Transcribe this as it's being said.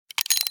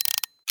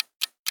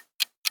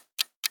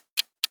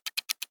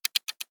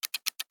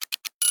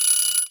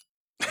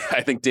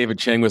I think David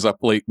Chang was up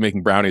late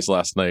making brownies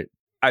last night.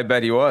 I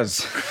bet he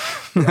was.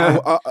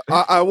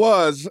 I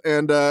was,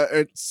 and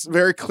it's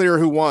very clear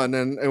who won,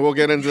 and we'll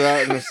get into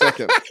that in a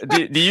second.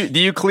 Do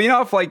you clean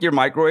off like your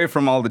microwave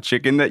from all the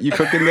chicken that you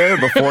cook in there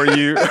before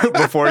you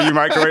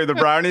microwave the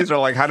brownies, or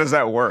like how does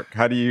that work?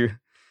 How do you?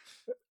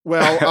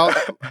 Well,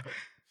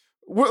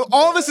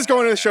 all this is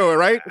going to the show,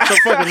 right? So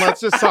fucking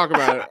let's just talk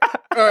about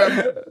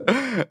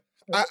it.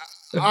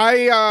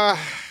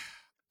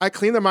 I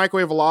clean the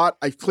microwave a lot.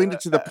 I've cleaned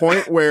it to the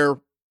point where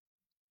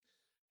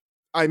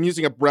I'm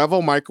using a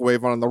Breville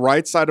microwave. On the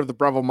right side of the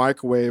Breville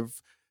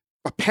microwave,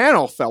 a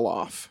panel fell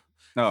off.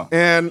 Oh.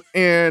 And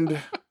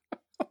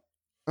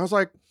I was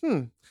like,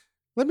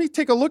 let me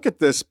take a look at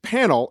this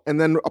panel. And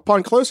then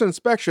upon closer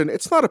inspection,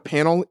 it's not a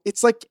panel.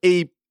 It's like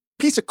a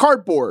piece of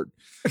cardboard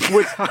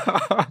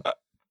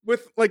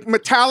with like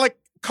metallic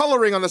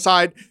coloring on the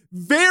side.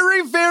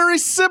 Very, very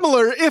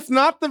similar, if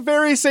not the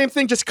very same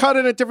thing, just cut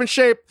in a different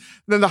shape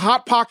than the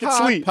Hot Pocket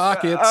sleeve.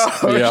 Pockets.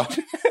 Yeah.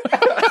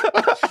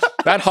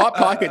 That Hot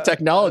Pocket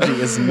technology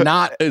is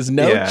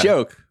no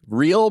joke.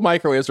 Real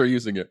microwaves are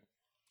using it.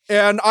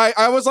 And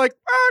I was like,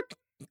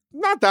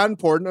 not that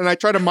important. And I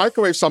tried to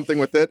microwave something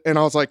with it. And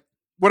I was like,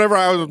 whatever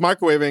I was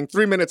microwaving,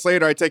 3 minutes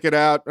later, I take it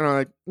out. And I'm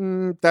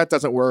like, that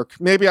doesn't work.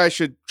 Maybe I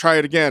should try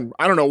it again.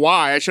 I don't know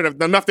why. I should have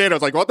enough data. I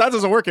was like, well, that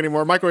doesn't work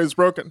anymore. Microwave is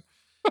broken.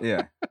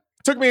 Yeah.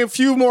 Took me a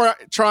few more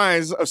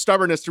tries of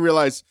stubbornness to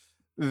realize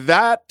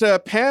that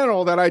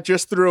panel that I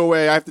just threw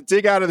away, I have to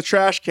dig out of the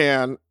trash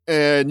can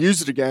and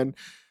use it again.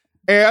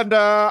 And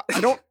I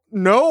don't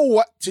know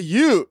what to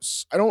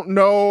use. I don't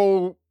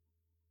know,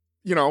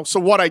 so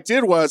what I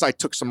did was I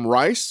took some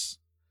rice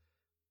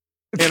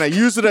and I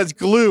used it as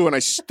glue and I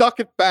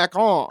stuck it back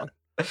on.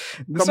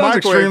 This sounds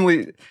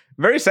extremely,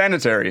 very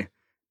sanitary.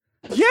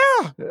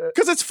 Yeah,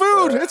 because it's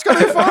food. It's going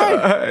to be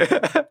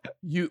fine.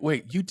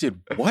 You did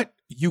what?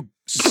 You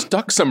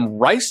stuck some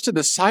rice to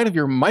the side of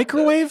your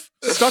microwave?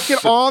 Stuck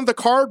it on the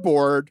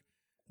cardboard.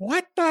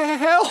 What the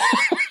hell?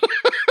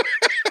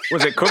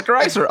 Was it cooked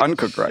rice or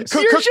uncooked rice?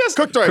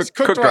 Cooked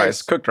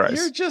rice. Cooked rice.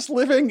 You're just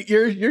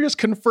you're just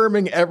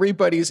confirming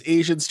everybody's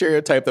Asian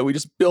stereotype that we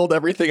just build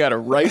everything out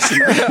of rice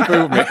and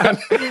food, man.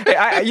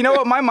 Hey, you know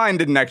what? My mind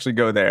didn't actually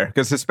go there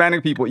because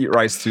Hispanic people eat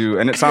rice too,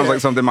 and it sounds like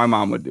something my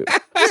mom would do.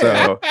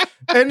 So,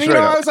 and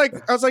I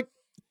was like,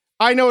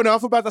 I know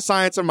enough about the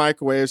science of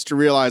microwaves to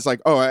realize,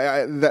 like,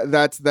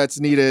 that's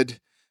needed.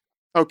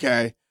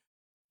 Okay.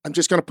 I'm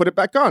just going to put it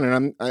back on,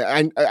 and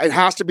it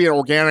has to be an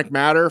organic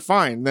matter.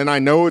 Fine. Then I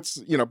know it's,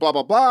 blah,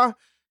 blah, blah.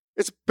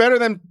 It's better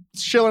than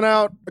shilling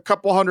out a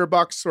couple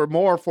 $100 or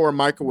more for a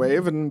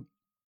microwave. And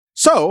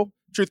so,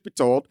 truth be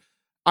told,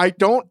 I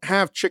don't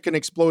have chicken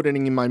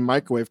exploding in my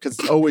microwave because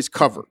it's always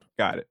covered.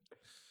 Got it.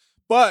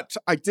 But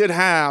I did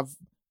have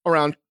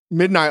around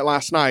midnight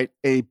last night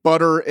a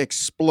butter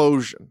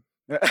explosion.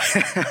 Yeah,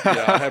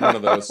 I had one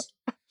of those.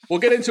 We'll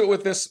get into it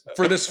with this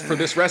for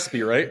this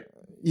recipe, right?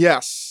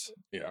 Yes.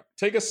 Yeah.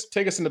 Take us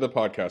into the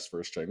podcast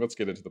first, Chang. Let's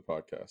get into the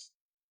podcast.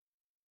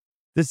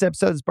 This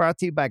episode is brought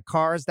to you by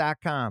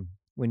Cars.com.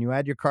 When you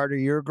add your car to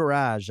your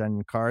garage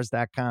on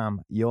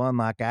Cars.com, you'll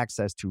unlock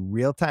access to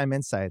real-time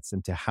insights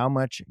into how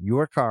much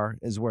your car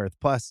is worth.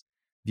 Plus,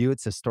 view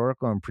its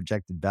historical and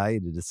projected value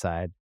to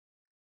decide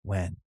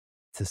when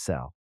to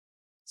sell.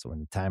 So when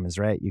the time is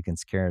right, you can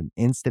secure an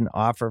instant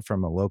offer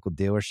from a local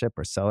dealership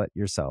or sell it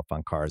yourself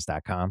on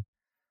Cars.com.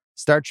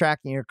 Start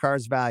tracking your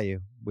car's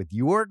value with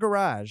your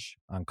garage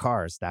on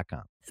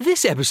Cars.com.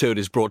 This episode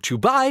is brought to you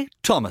by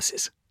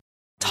Thomas's.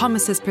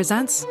 Thomas's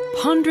presents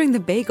Pondering the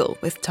Bagel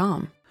with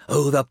Tom.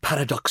 Oh, the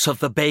paradox of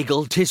the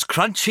bagel. 'Tis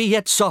crunchy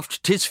yet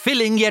soft, 'tis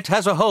filling yet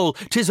has a hole.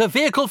 'Tis a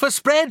vehicle for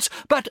spreads,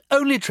 but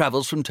only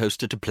travels from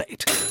toaster to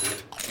plate.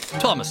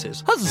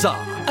 Thomas's,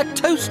 huzzah, a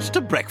toast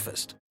to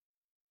breakfast.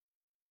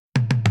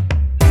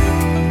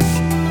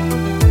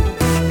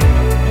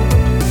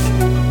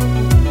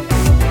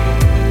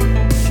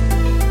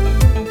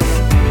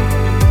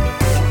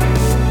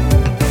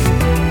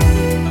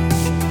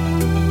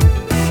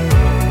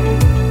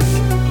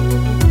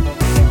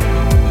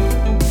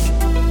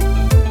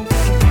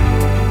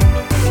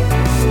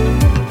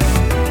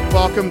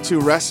 Welcome to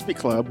Recipe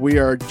Club. We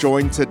are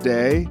joined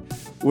today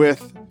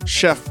with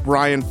Chef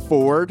Brian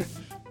Ford,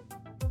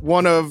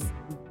 one of,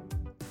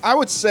 I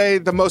would say,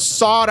 the most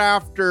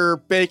sought-after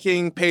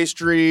baking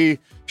pastry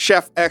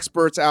chef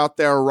experts out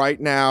there right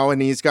now,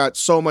 and he's got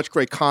so much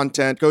great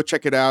content. Go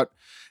check it out.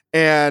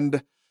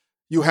 And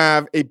you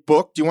have a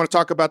book. Do you want to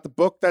talk about the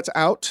book that's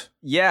out?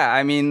 Yeah,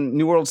 I mean,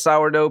 New World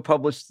Sourdough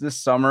published this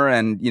summer,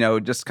 and,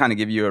 just kind of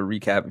give you a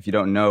recap if you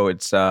don't know,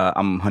 it's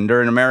I'm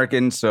Honduran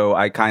American, so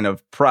I kind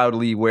of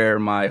proudly wear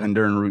my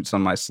Honduran roots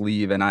on my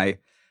sleeve, and I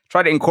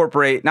try to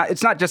incorporate,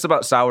 it's not just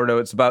about sourdough,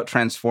 it's about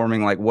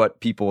transforming like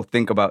what people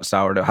think about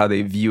sourdough, how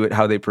they view it,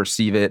 how they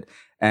perceive it,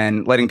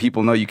 and letting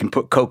people know you can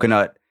put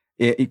coconut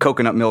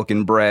milk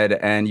in bread,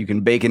 and you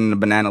can bake it in a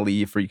banana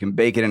leaf, or you can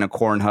bake it in a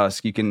corn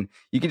husk. You can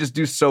just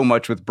do so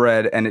much with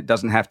bread, and it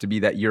doesn't have to be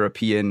that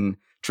European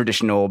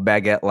traditional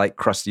baguette-like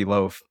crusty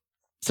loaf.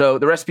 So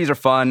the recipes are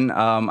fun.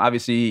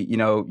 Obviously,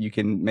 you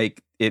can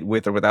make it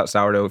with or without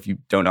sourdough. If you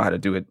don't know how to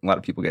do it, a lot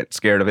of people get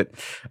scared of it.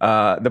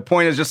 The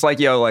point is just like,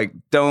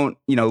 don't,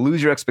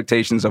 lose your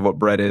expectations of what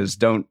bread is.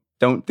 Don't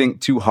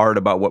think too hard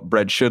about what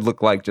bread should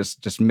look like.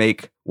 Just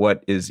make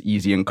what is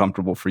easy and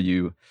comfortable for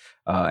you,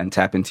 and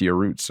tap into your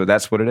roots. So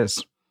that's what it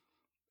is.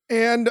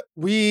 And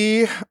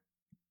we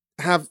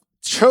have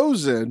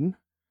chosen,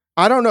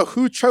 I don't know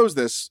who chose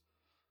this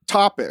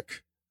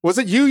topic. Was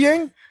it you,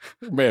 Ying?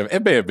 It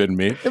may have been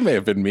me.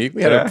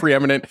 We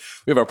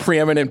have a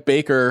preeminent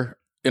baker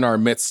in our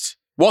midst.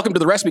 Welcome to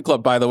the Recipe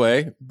Club, by the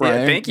way,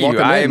 Brian. Yeah, thank you.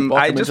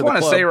 I just want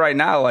to say right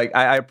now, like,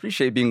 I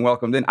appreciate being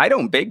welcomed in. I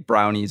don't bake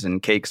brownies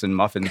and cakes and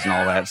muffins and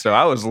all that, so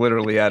I was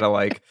literally at a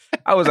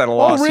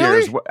loss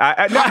really? here.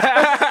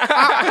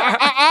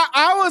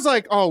 I was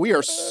like, oh, we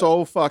are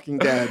so fucking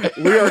dead.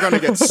 We are going to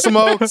get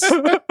smoked.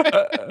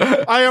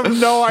 I have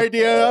no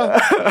idea.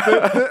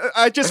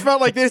 I just felt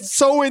like it's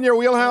so in your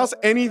wheelhouse.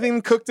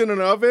 Anything cooked in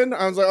an oven,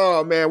 I was like,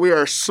 oh man, we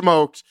are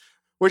smoked.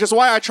 Which is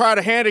why I try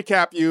to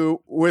handicap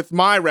you with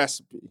my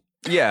recipe.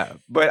 Yeah,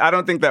 but I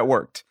don't think that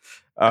worked.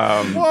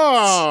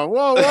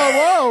 Whoa.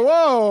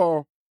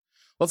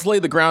 Let's lay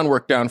the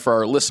groundwork down for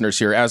our listeners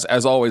here. As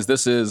always,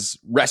 this is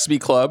Recipe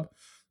Club.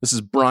 This is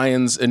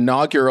Brian's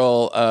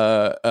inaugural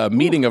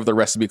meeting of the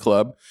Recipe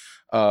Club.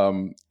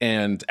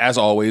 And as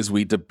always,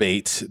 we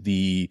debate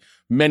the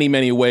many,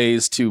 many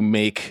ways to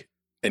make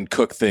and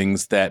cook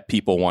things that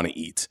people want to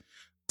eat.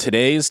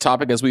 Today's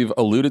topic, as we've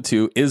alluded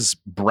to, is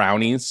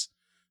brownies.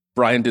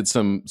 Brian did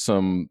some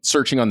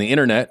searching on the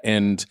internet,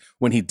 and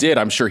when he did,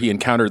 I'm sure he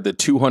encountered the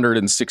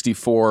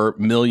 264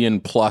 million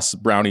plus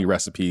brownie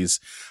recipes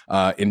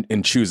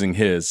in choosing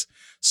his.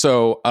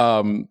 So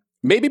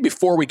maybe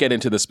before we get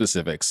into the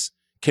specifics,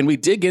 can we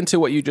dig into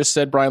what you just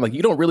said, Brian? Like,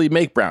 you don't really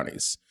make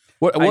brownies.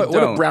 What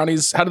are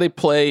brownies? How do they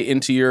play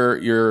into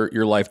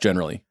your life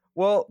generally?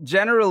 Well,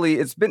 generally,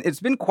 it's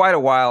been quite a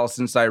while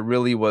since I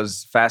really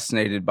was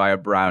fascinated by a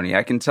brownie.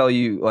 I can tell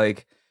you,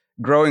 like,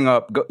 growing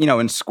up,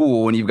 in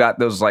school, when you've got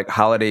those like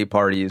holiday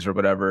parties or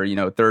whatever,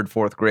 3rd,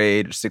 4th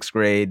grade or 6th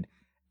grade,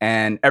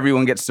 and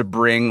everyone gets to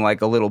bring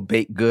like a little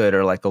baked good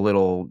or like a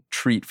little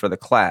treat for the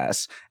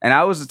class. And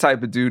I was the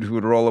type of dude who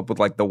would roll up with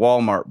like the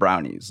Walmart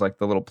brownies, like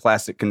the little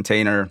plastic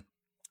container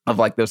of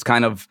like those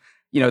kind of,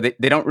 they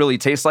don't really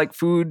taste like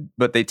food,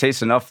 but they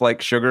taste enough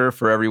like sugar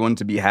for everyone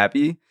to be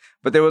happy.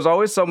 But there was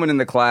always someone in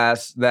the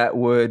class that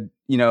would,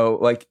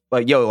 like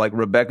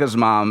Rebecca's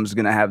mom's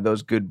going to have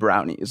those good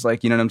brownies.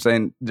 Like, you know what I'm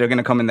saying? They're going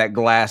to come in that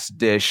glass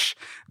dish.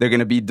 They're going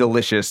to be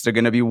delicious. They're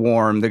going to be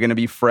warm. They're going to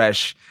be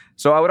fresh.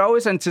 So I would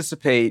always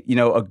anticipate,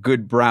 a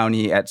good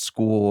brownie at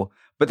school.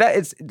 But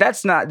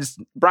that's not just,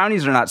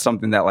 brownies are not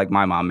something that like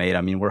my mom made.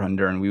 I mean, we're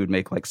Honduran. We would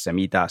make like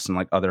semitas and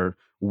like other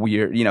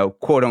weird,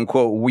 quote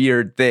unquote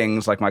weird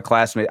things. Like my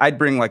classmate, I'd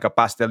bring like a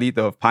pastelito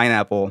of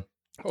pineapple.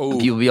 Oh.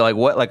 People be like,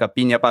 what? Like a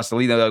piña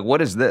pastelito? They're like,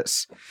 what is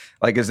this?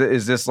 Like, is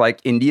this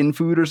like Indian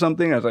food or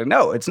something? I was like,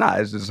 no, it's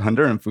not. It's just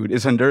Honduran food.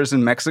 Is Honduras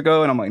in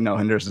Mexico? And I'm like, no,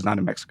 Honduras is not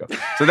in Mexico.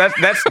 So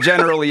that's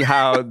generally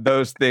how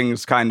those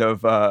things kind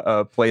of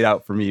played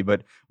out for me.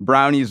 But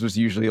brownies was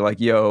usually like,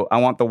 yo,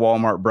 I want the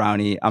Walmart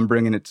brownie. I'm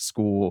bringing it to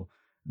school.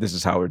 This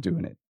is how we're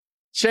doing it.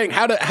 Cheng,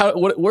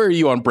 where are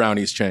you on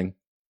brownies, Cheng?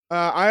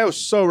 I was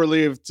so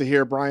relieved to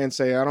hear Brian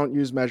say, I don't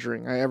use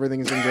measuring. Everything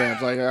is in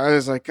grams. Like, I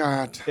was like,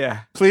 God, yeah.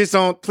 Please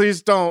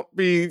don't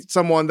be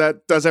someone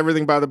that does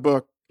everything by the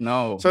book.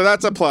 No. So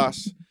that's a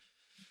plus.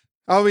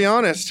 I'll be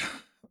honest.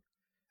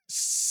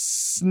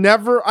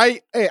 Never,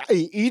 I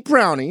eat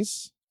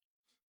brownies.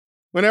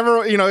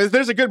 Whenever, if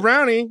there's a good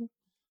brownie,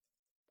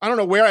 I don't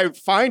know where I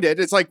find it.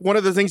 It's like one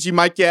of the things you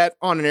might get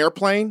on an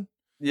airplane,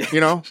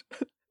 yeah.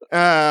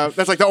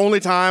 That's like the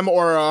only time,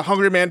 or a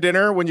Hungry Man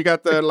dinner when you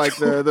got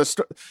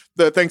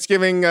the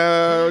Thanksgiving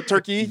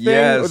turkey thing,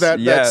 yes,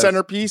 that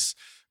centerpiece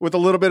with a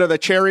little bit of the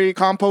cherry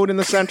compote in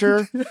the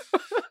center.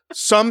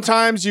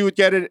 Sometimes you would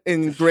get it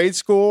in grade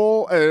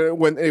school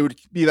when it would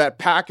be that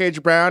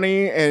packaged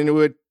brownie and it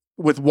would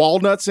with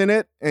walnuts in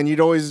it, and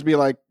you'd always be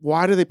like,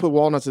 "Why do they put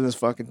walnuts in this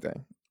fucking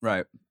thing?"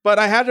 Right. But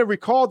I had to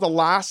recall the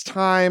last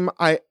time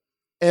I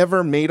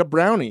ever made a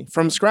brownie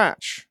from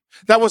scratch.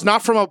 That was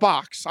not from a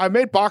box. I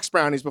made box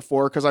brownies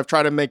before because I've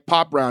tried to make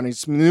pop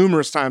brownies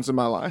numerous times in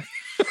my life.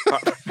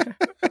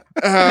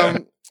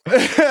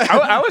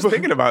 I was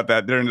thinking about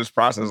that during this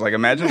process. Like,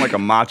 imagine like a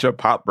matcha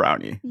pop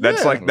brownie.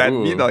 That's like that.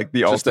 Like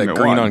the just ultimate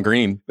green one. on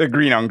green. The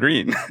green on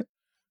green.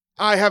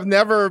 I have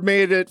never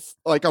made it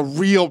like a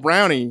real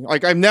brownie.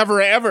 Like, I've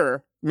never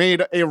ever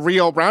made a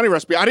real brownie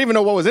recipe. I didn't even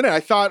know what was in it.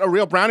 I thought a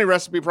real brownie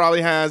recipe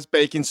probably has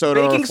baking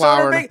soda or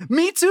flour.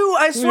 Me too.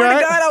 I swear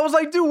to God, I was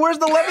like, dude, where's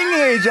the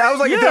leavening agent? I was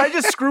like, did I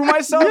just screw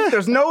myself?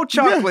 There's no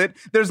chocolate.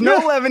 There's no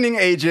leavening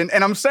agent.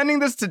 And I'm sending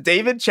this to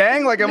David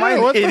Chang? Like, am I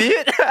an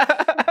idiot?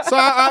 So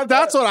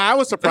that's what I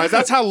was surprised.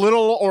 That's how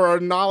little or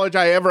knowledge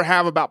I ever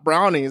have about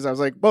brownies. I was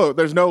like, whoa,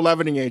 there's no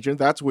leavening agent.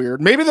 That's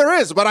weird. Maybe there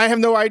is, but I have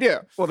no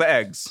idea. Well, the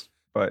eggs.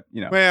 But,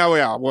 Well, we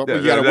got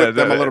to whip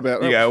them a little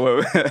bit.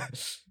 Yeah.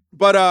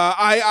 But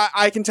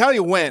I can tell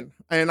you when,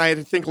 and I had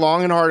to think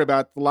long and hard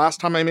about the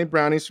last time I made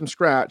brownies from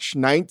scratch.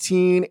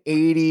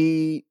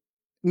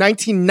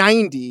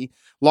 1990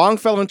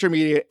 Longfellow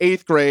Intermediate,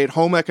 8th grade,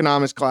 home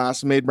economics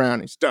class, made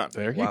brownies. Done.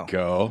 There you Wow.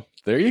 go.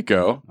 There you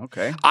go.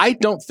 Okay. I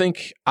don't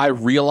think I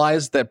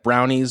realized that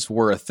brownies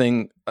were a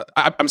thing.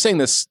 I'm saying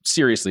this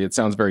seriously. It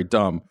sounds very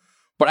dumb,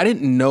 but I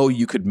didn't know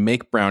you could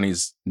make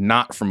brownies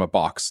not from a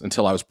box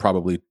until I was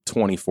probably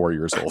 24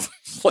 years old.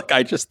 Like,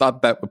 I just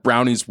thought that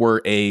brownies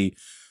were a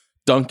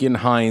Duncan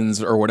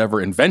Hines or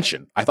whatever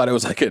invention. I thought it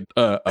was like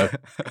a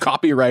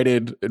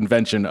copyrighted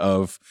invention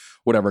of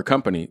whatever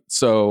company.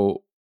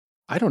 So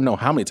I don't know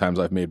how many times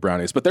I've made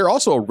brownies, but they're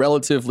also a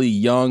relatively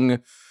young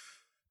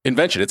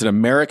invention. It's an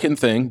American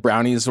thing.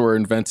 Brownies were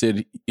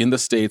invented in the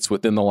States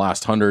within the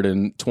last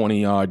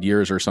 120 odd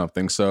years or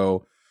something.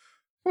 So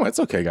it's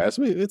okay, guys.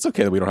 It's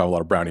okay that we don't have a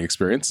lot of brownie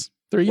experience.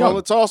 They're young. Well,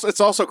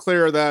 it's also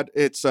clear that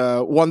it's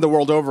won the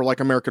world over like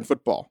American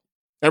football.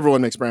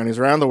 Everyone makes brownies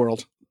around the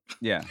world.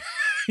 Yeah.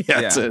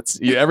 Yeah, it's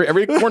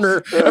every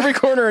corner,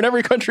 in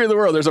every country in the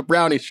world, there's a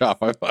brownie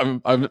shop.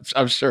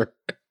 I'm sure.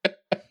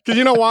 Because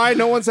you know why?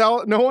 No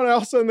one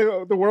else in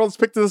the world's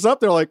picked this up.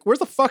 They're like, "Where's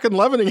the fucking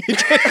leavening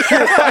agent?"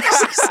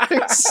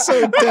 It's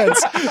so dense.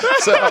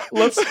 So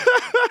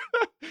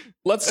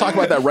let's talk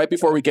about that right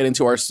before we get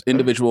into our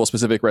individual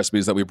specific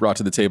recipes that we brought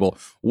to the table.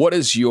 What are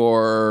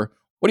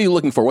you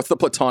looking for? What's the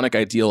platonic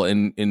ideal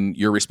in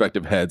your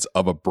respective heads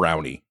of a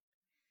brownie?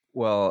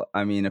 Well,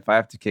 I mean, if I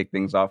have to kick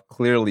things off,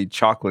 clearly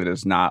chocolate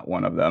is not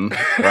one of them,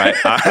 right?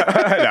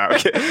 No,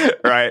 okay.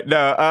 Right.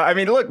 No, I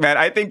mean, look, man,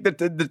 I think that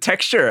the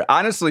texture,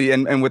 honestly,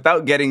 and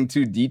without getting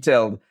too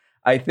detailed,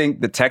 I think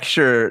the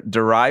texture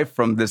derived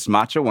from this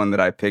matcha one that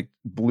I picked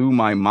blew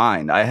my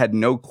mind. I had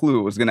no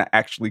clue it was going to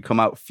actually come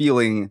out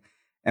feeling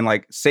and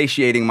like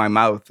satiating my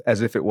mouth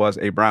as if it was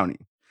a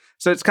brownie.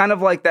 So it's kind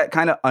of like that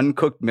kind of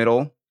uncooked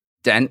middle,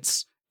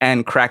 dense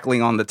and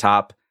crackling on the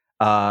top.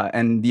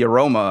 And the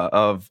aroma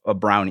of a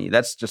brownie.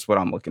 That's just what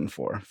I'm looking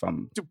for.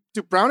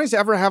 Do brownies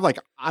ever have like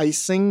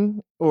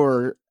icing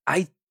or?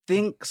 I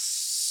think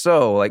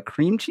so. Like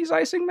cream cheese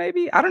icing,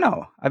 maybe? I don't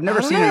know. I've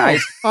never seen an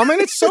ice. I mean,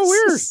 it's so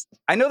weird.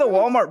 I know the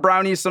Walmart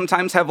brownies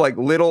sometimes have like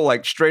little,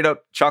 like straight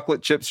up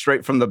chocolate chips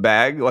straight from the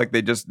bag. Like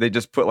they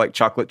just put like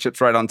chocolate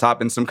chips right on top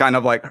and some kind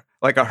of like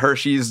a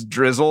Hershey's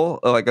drizzle,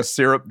 like a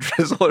syrup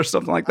drizzle or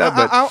something like that.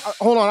 But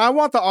hold on. I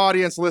want the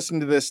audience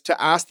listening to this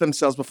to ask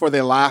themselves before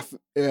they laugh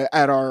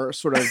at our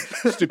sort of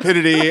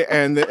stupidity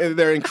and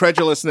their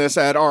incredulousness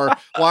at our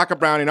lack of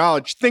brownie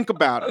knowledge. Think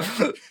about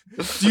it.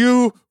 Do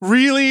you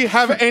really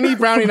have any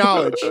brownie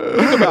knowledge?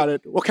 Think about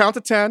it. We'll count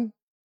to 10.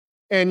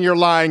 And you're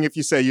lying if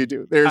you say you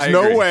do. There's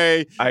no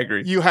way I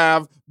agree. You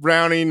have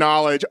brownie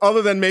knowledge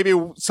other than maybe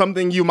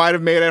something you might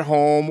have made at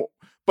home.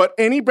 But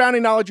any brownie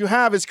knowledge you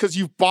have is because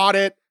you've bought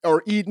it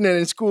or eaten it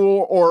in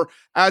school, or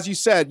as you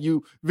said,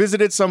 you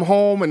visited some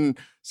home and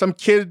some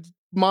kid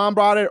mom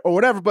brought it or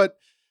whatever. But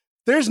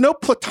there's no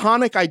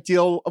platonic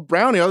ideal of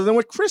brownie other than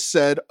what Chris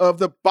said of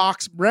the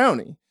box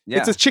brownie. Yeah.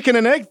 It's a chicken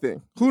and egg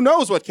thing. Who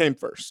knows what came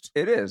first?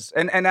 It is.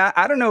 And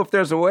I don't know if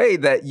there's a way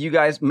that you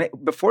guys,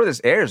 before this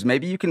airs,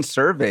 maybe you can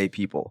survey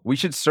people. We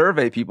should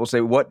survey people,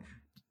 say, what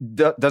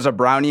does a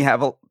brownie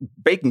have a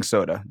baking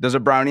soda? Does a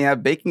brownie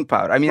have baking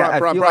powder? I mean,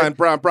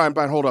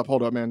 Brian, hold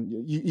up, man.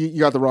 You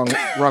got the wrong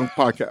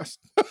podcast.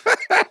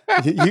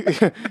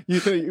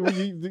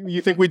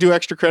 You think we do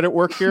extra credit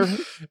work here?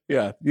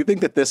 Yeah. You think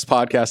that this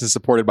podcast is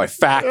supported by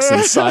facts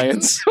and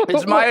science?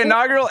 It's my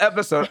inaugural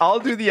episode. I'll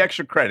do the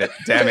extra credit.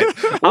 Damn it!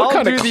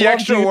 I'll do the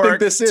extra work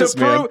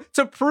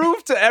to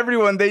prove to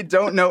everyone they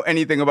don't know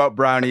anything about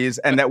brownies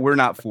and that we're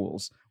not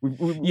fools.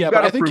 But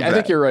I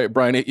think you're right,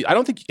 Brian. I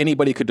don't think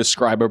anybody could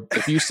describe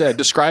if you said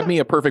describe me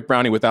a perfect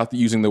brownie without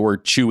using the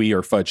word chewy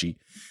or fudgy,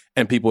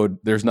 and people would.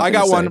 There's nothing. I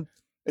got to one. Say.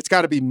 It's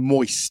got to be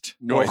moist.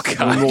 Moist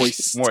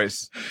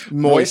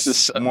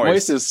is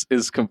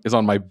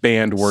on my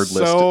banned word list.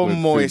 So with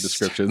moist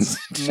food descriptions.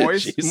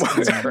 Moist.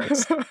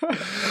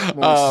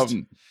 Moist.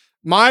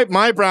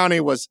 My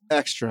brownie was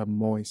extra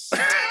moist.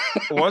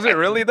 Was it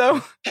really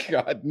though?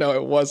 God, no,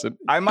 it wasn't.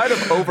 I might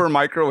have over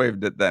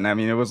microwaved it then. I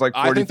mean, it was like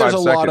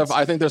 45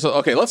 seconds.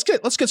 Okay, let's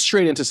get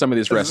straight into some of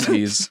these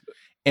recipes,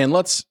 and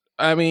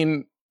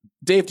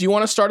Dave, do you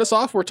want to start us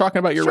off? We're talking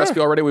about your recipe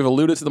already. We've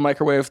alluded to the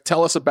microwave.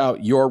 Tell us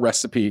about your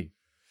recipe.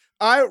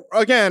 I'm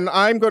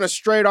going to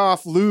straight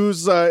off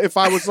lose. If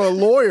I was a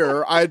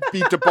lawyer, I'd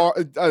be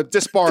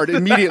disbarred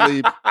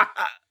immediately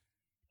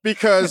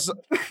because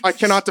I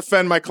cannot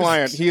defend my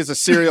client. He is a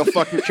serial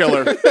fucking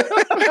killer.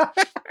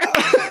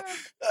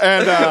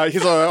 And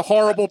he's a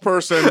horrible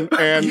person.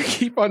 And you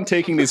keep on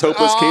taking these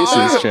hopeless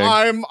cases,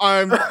 Chang.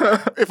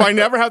 If I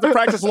never have to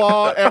practice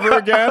law ever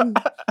again,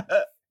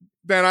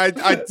 then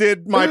I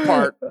did my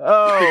part.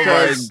 Oh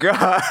my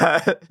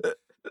God.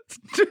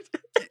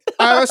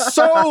 I was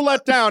so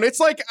let down. It's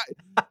like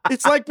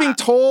being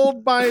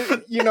told by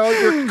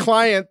your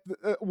client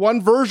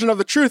one version of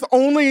the truth,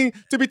 only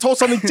to be told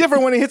something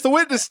different when he hits the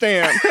witness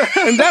stand.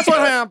 And that's what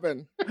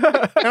happened.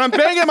 And I'm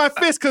banging my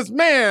fist because,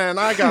 man,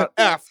 I got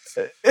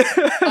effed.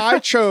 I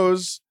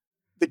chose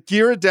the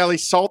Ghirardelli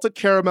salted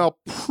caramel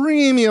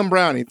premium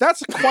brownie.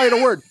 That's quite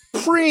a word.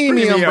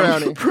 Premium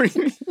brownie.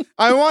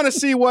 I want to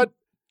see what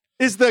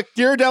is the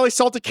Ghirardelli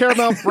salted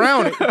caramel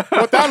brownie.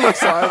 What that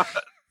looks like.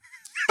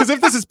 Because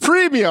if this is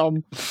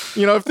premium,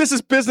 if this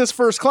is business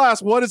first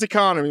class, what is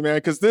economy, man?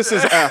 Because this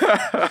is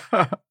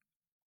F.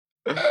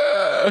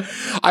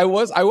 I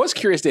was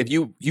curious, Dave.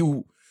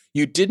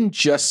 You didn't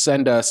just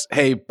send us,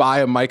 hey, buy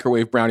a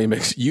microwave brownie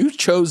mix. You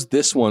chose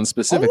this one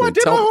specifically. Oh, I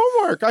did my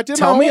homework.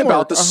 Tell me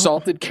about the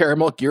salted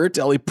caramel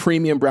Ghirardelli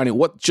premium brownie.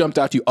 What jumped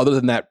out to you other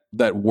than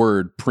that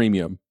word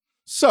premium?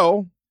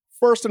 So,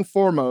 first and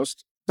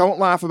foremost, don't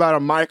laugh about a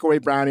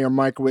microwave brownie or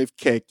microwave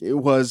cake. It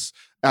was,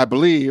 I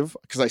believe,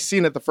 because I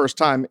seen it the first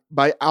time,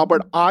 by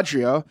Albert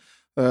Adria,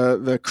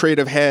 the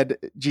creative head,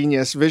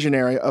 genius,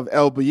 visionary of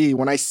LBE.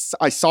 When I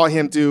saw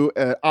him do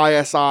an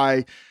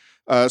ISI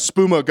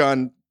spuma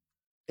gun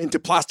into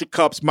plastic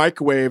cups,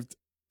 microwaved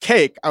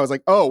cake, I was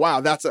like, oh,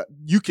 wow, this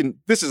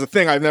is a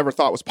thing I've never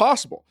thought was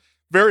possible.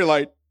 Very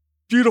light,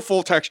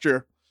 beautiful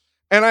texture.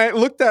 And I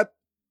looked at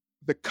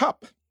the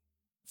cup.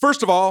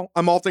 First of all,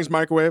 I'm all things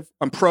microwave.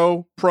 I'm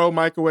pro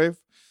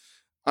microwave.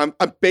 I'm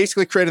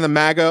basically creating the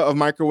MAGA of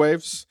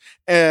microwaves,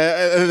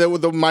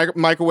 the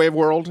microwave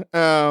world.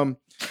 And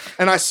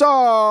I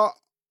saw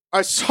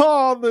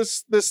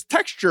this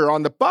texture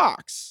on the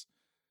box,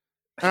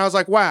 and I was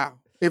like, wow,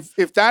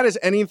 if that is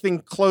anything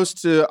close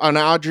to an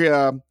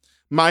Adria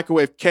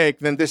microwave cake,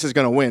 then this is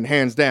going to win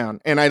hands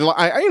down. And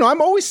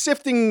I'm always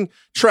sifting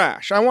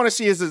trash. I want to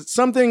see, is it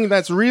something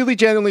that's really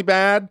genuinely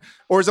bad,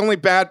 or is it only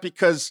bad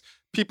because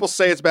people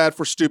say it's bad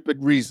for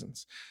stupid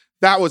reasons?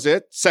 That was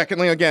it.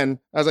 Secondly, again,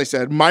 as I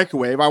said,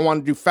 microwave. I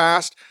want to do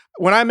fast.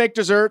 When I make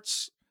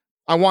desserts,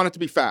 I want it to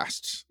be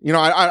fast.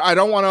 I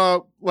don't want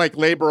to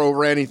labor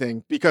over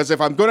anything, because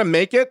if I'm going to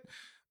make it,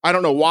 I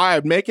don't know why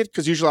I'd make it,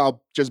 because usually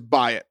I'll just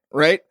buy it,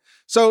 right?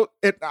 So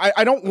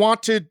I don't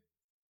want to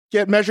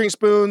get measuring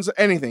spoons,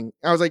 anything.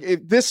 I was like,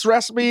 this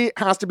recipe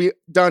has to be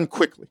done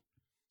quickly.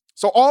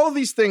 So all of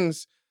these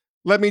things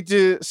led me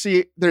to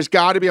see there's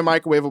got to be a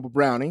microwavable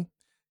brownie.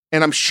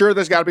 And I'm sure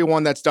there's got to be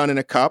one that's done in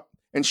a cup.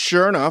 And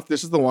sure enough,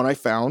 this is the one I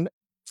found.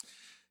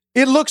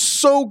 It looks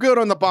so good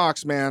on the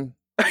box, man.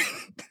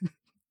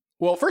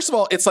 Well, first of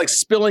all, it's like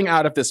spilling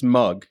out of this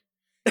mug.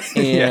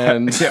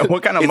 And yeah,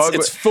 what kind of mug?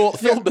 It's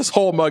filled this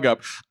whole mug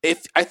up.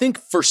 I think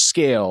for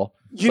scale,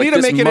 you need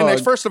to make it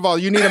first of all,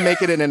 you need to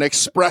make it in an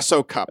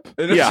espresso cup.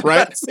 Yeah, right?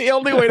 That's the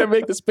only way to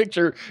make this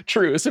picture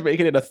true, is to make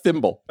it in a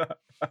thimble.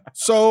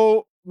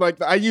 So,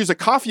 I use a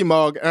coffee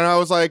mug, and I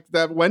was like,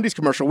 that Wendy's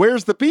commercial,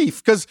 where's the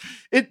beef? Because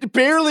it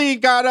barely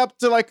got up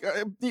to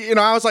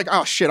I was like,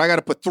 oh shit, I got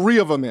to put 3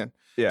 of them in.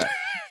 Yeah.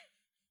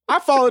 I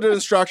followed the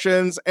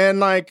instructions,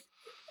 and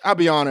I'll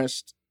be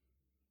honest,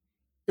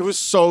 it was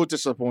so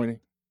disappointing.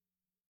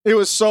 It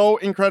was so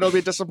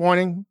incredibly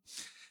disappointing.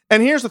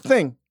 And here's the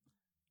thing.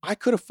 I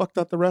could have fucked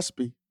up the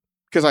recipe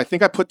because I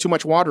think I put too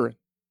much water in.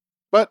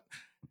 But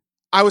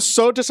I was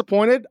so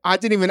disappointed, I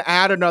didn't even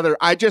add another.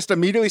 I just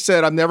immediately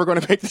said, I'm never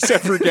going to make this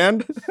ever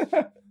again.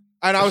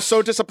 And I was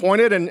so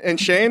disappointed and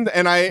shamed.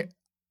 And I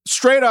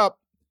straight up,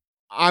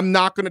 I'm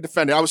not going to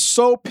defend it. I was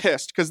so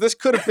pissed because this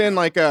could have been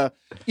like a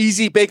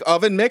easy bake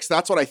oven mix.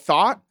 That's what I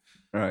thought.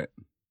 Right.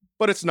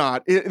 But it's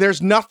not.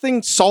 There's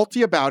nothing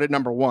salty about it,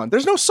 number one.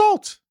 There's no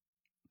salt.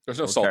 There's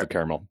no salted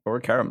caramel. Or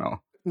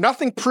caramel.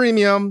 Nothing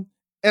premium.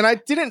 And I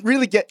didn't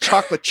really get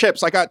chocolate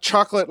chips. I got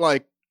chocolate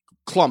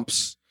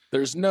clumps.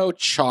 There's no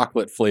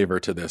chocolate flavor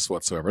to this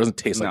whatsoever. It doesn't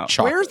taste like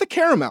chocolate. Where's the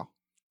caramel?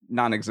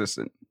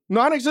 Non-existent.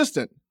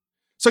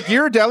 So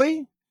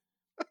Ghirardelli?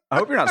 I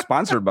hope you're not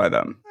sponsored by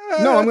them.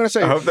 No, I'm going to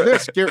say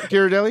this.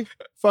 Ghirardelli?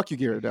 Fuck you,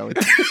 Ghirardelli.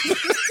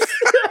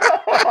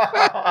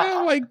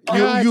 Oh my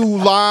God. You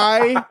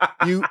lie.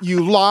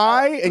 You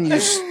lie and you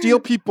steal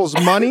people's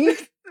money.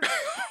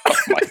 Oh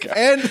my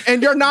God.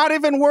 And you're not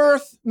even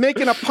worth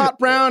making a pot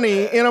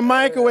brownie in a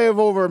microwave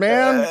over,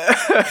 man.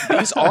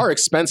 These are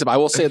expensive. I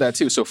will say that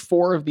too. So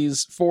 4 of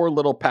these 4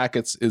 little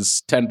packets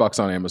is $10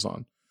 on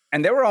Amazon.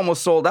 And they were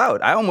almost sold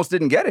out. I almost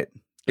didn't get it.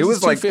 It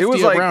was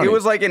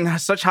like in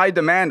such high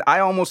demand. I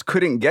almost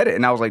couldn't get it.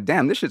 And I was like,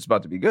 damn, this shit's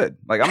about to be good.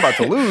 I'm about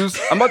to lose.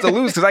 I'm about to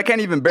lose because I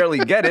can't even barely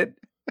get it.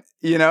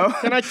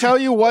 Can I tell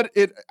you what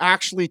it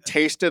actually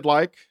tasted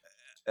like?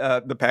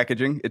 The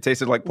packaging, it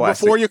tasted like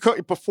plastic.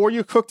 Before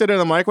you cooked it in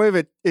the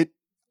microwave, it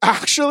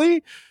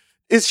actually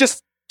is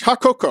just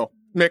hot cocoa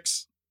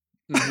mix.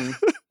 Mm-hmm.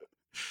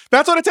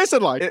 That's what it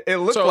tasted like. It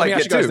looked so like let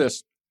me ask it you guys too.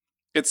 This.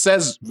 It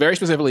says very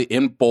specifically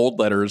in bold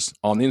letters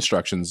on the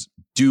instructions,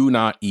 do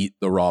not eat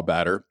the raw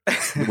batter.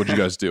 What'd you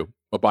guys do?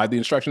 Abide the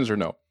instructions or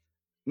no?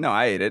 No,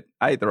 I ate it.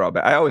 I ate the raw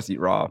batter. I always eat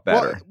raw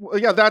batter. Well,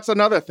 yeah, that's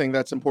another thing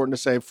that's important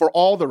to say for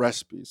all the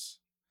recipes.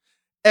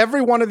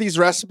 Every one of these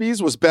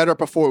recipes was better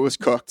before it was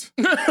cooked.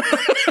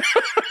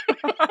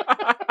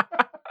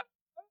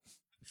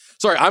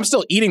 Sorry, I'm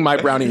still eating my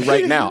brownie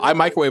right now. I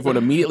microwaved one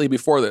immediately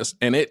before this,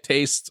 and it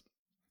tastes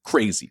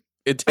crazy.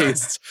 It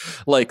tastes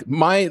like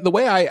the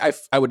way I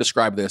would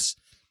describe this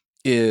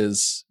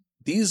is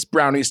these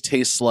brownies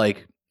taste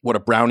like what a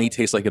brownie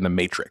tastes like in The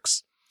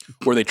Matrix,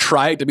 where they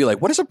tried to be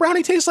like, what does a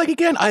brownie taste like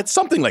again? It's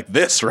something like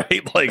this,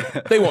 right?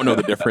 Like they won't know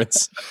the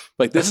difference.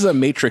 Like this is a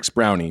Matrix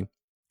brownie.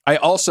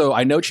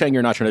 I know, Cheng,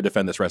 you're not trying to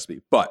defend this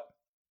recipe, but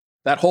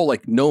that whole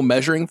like no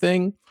measuring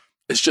thing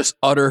is just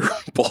utter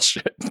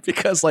bullshit,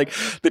 because like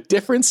the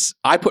difference,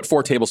 I put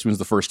 4 tablespoons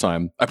the first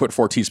time, I put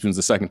 4 teaspoons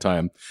the second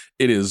time.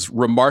 It is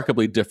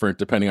remarkably different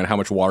depending on how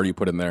much water you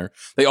put in there.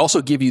 They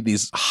also give you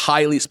these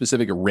highly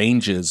specific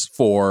ranges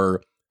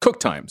for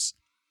cook times.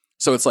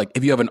 So it's like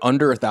if you have an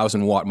under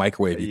 1,000 watt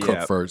microwave, you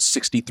cook for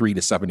 63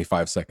 to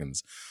 75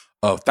 seconds.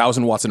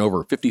 1,000 watts and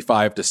over,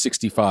 55 to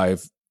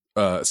 65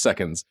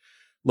 seconds.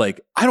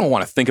 Like, I don't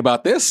want to think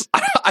about this.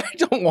 I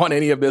don't want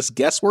any of this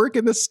guesswork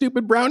in this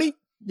stupid brownie.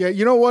 Yeah,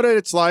 you know what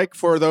it's like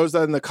for those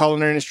that in the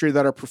culinary industry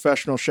that are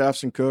professional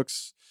chefs and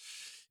cooks?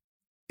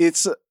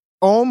 It's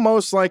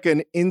almost like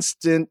an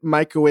instant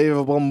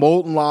microwavable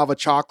molten lava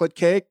chocolate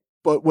cake,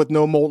 but with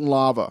no molten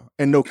lava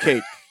and no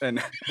cake.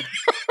 and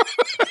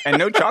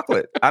no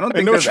chocolate. I don't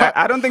think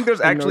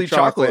there's actually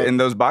chocolate in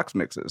those box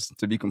mixes,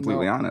 to be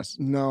completely honest.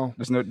 No.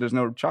 There's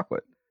no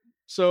chocolate.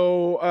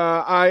 So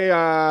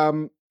I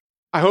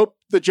hope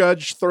the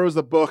judge throws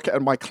the book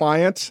at my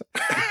client.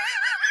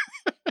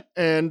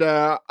 And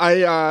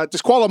I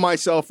disqualify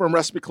myself from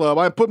Recipe Club.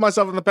 I put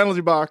myself in the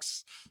penalty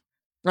box.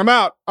 I'm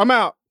out.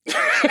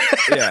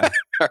 Yeah.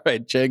 All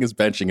right. Chang is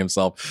benching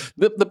himself.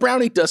 The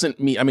brownie doesn't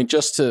meet, I mean,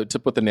 just to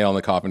put the nail in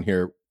the coffin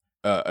here,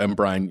 and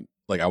Brian,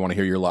 like, I want to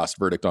hear your last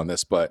verdict on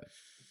this, but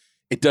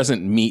it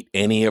doesn't meet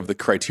any of the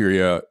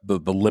criteria,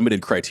 the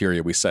limited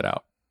criteria we set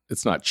out.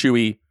 It's not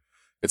chewy.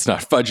 It's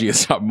not fudgy.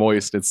 It's not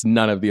moist. It's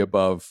none of the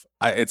above.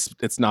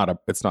 It's not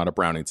a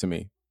brownie to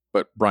me.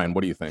 But Brian,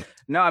 what do you think?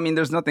 No, I mean,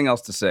 there's nothing else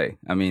to say.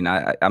 I mean,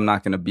 I'm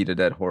not going to beat a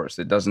dead horse.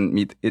 It doesn't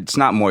meet. It's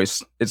not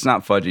moist. It's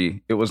not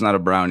fudgy. It was not a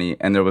brownie,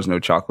 and there was no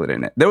chocolate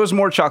in it. There was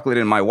more chocolate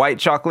in my white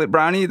chocolate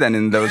brownie than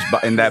in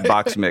that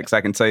box mix.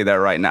 I can tell you that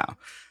right now.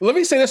 Let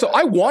me say this. So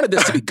I wanted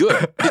this to be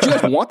good. Did you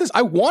guys want this?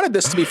 I wanted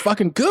this to be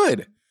fucking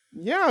good.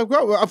 Yeah,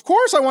 of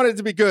course I wanted it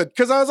to be good,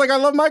 because I was like, I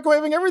love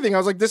microwaving everything. I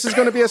was like, this is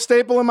going to be a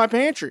staple in my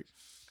pantry.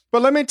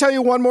 But let me tell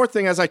you one more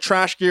thing as I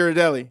trash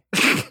Ghirardelli.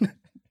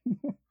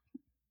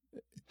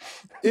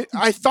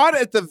 I thought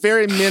at the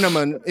very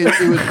minimum it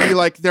would be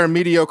like their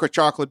mediocre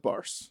chocolate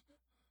bars.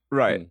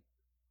 Right.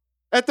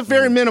 At the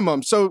very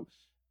minimum. So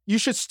you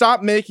should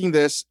stop making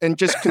this and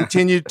just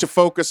continue to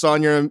focus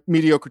on your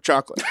mediocre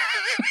chocolate.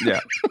 Yeah.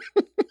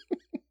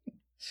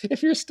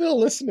 If you're still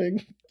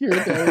listening,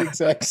 Ghirardelli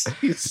execs,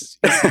 he's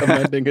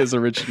amending his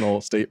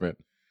original statement.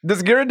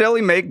 Does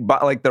Ghirardelli make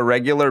like the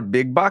regular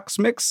big box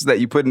mix that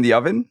you put in the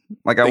oven?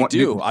 Like I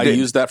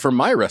used that for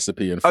my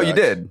recipe. In fact. Oh, you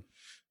did?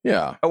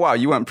 Yeah. Oh wow,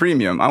 you went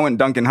premium. I went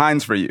Duncan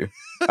Hines for you.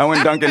 I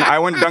went Duncan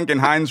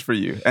Hines for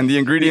you. And the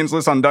ingredients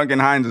list on Duncan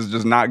Hines is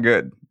just not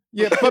good.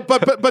 Yeah, but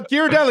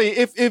Ghirardelli,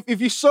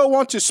 if you so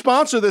want to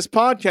sponsor this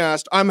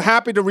podcast, I'm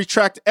happy to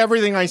retract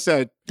everything I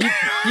said. You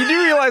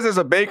do realize as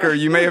a baker,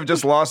 you may have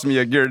just lost me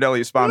a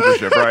Ghirardelli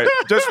sponsorship, right?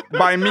 Just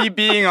by me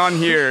being on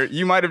here,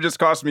 you might have just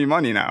cost me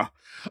money now.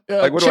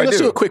 Like, what do I do?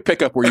 Let's do a quick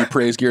pickup where you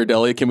praise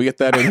Ghirardelli. Can we get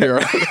that in here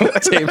on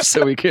tape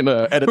so we can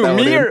edit that one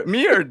in?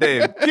 Me or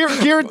Dave?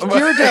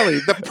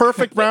 Ghirardelli, the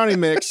perfect brownie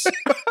mix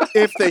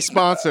if they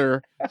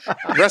sponsor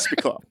Recipe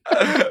Club.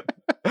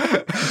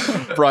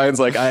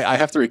 Brian's like, I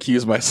have to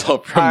recuse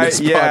myself from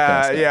this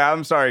podcast. Yeah,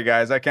 I'm sorry,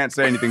 guys. I can't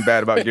say anything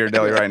bad about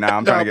Ghirardelli right now.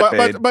 I'm trying to get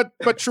paid.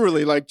 But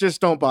truly, like, just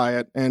don't buy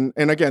it. And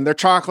again, their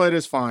chocolate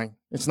is fine.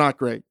 It's not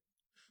great.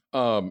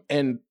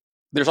 And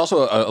there's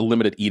also a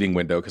limited eating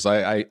window, because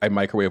I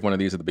microwave one of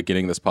these at the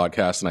beginning of this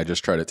podcast, and I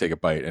just try to take a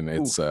bite, and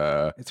it's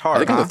hard. I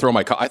think I have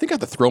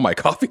to throw my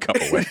coffee cup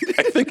away.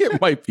 I think it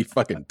might be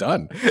fucking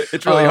done.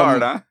 It's really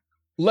hard, huh?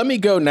 Let me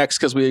go next,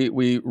 because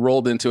we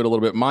rolled into it a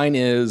little bit. Mine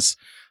is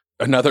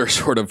another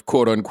sort of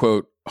quote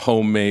unquote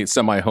homemade,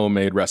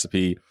 semi-homemade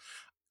recipe.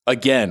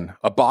 Again,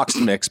 a boxed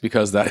mix,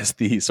 because that is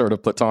the sort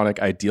of platonic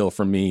ideal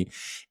for me.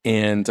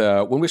 And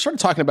when we started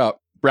talking about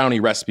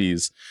brownie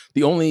recipes,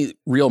 the only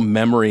real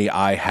memory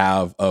I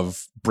have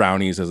of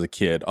brownies as a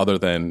kid, other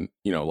than,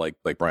 like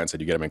Brian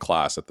said, you get them in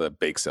class at the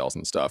bake sales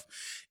and stuff,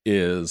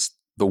 is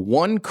the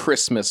one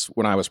Christmas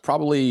when I was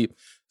probably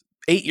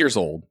 8 years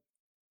old,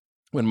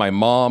 when my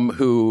mom,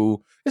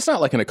 who is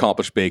not like an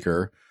accomplished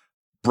baker,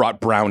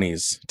 brought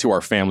brownies to our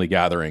family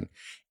gathering.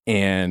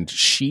 And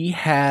she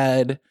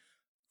had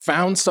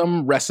found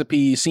some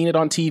recipe, seen it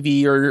on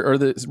TV or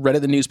read it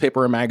in the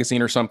newspaper or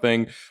magazine or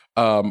something,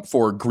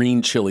 for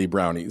green chili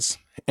brownies.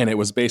 And it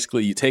was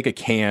basically, you take a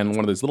can, one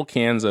of those little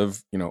cans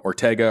of,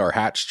 Ortega or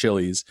Hatch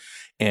chilies,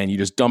 and you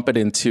just dump it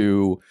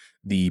into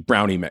the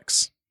brownie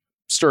mix,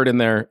 stir it in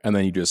there, and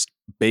then you just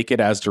bake it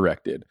as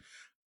directed.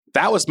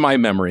 That was my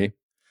memory.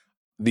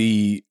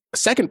 The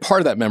second part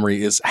of that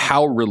memory is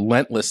how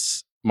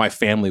relentless my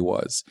family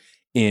was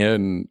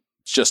in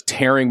just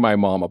tearing my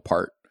mom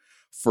apart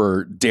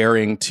for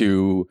daring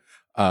to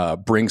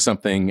bring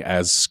something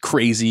as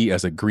crazy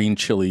as a green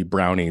chili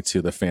brownie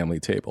to the family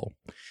table.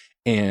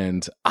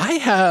 And I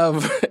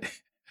have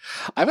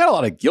I've got a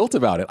lot of guilt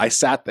about it. I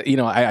sat,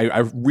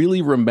 I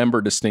really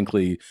remember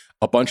distinctly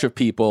a bunch of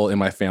people in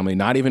my family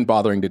not even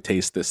bothering to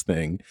taste this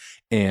thing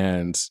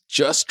and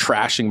just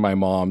trashing my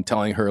mom,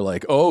 telling her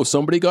like, oh,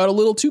 somebody got a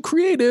little too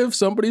creative.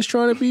 Somebody's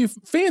trying to be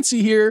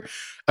fancy here.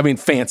 I mean,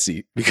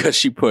 fancy because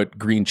she put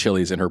green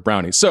chilies in her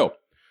brownies. So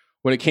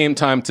when it came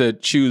time to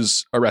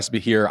choose a recipe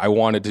here, I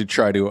wanted to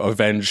try to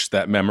avenge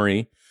that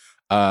memory.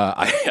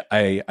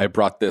 I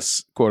brought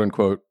this quote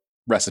unquote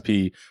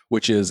recipe,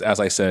 which is, as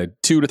I said,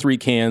 2 to 3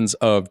 cans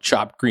of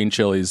chopped green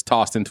chilies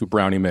tossed into a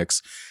brownie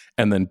mix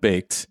and then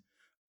baked.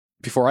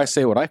 Before I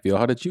say what I feel,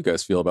 how did you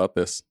guys feel about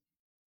this?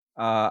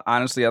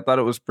 Honestly, I thought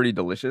it was pretty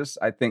delicious.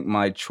 I think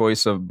my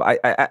choice of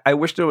I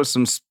wish there was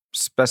some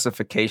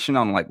specification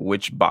on like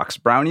which box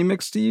brownie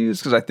mix to use,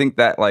 because I think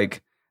that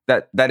like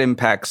that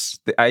impacts.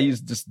 I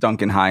used this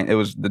Duncan Hines. It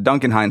was the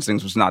Duncan Hines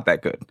things was not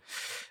that good.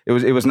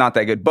 It was not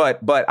that good. But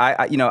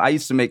I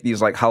used to make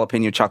these like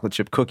jalapeno chocolate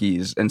chip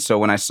cookies, and so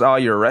when I saw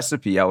your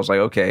recipe, I was like,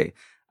 okay,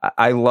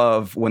 I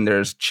love when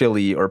there's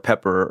chili or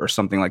pepper or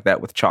something like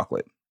that with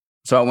chocolate.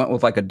 So I went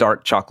with like a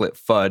dark chocolate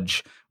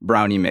fudge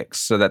brownie mix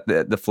so that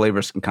the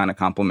flavors can kind of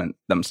complement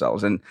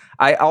themselves. And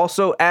I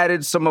also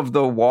added some of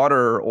the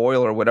water or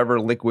oil or whatever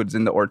liquids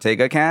in the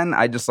Ortega can.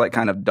 I just like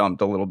kind of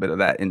dumped a little bit of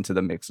that into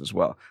the mix as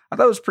well. I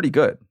thought it was pretty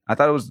good. I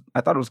thought it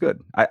was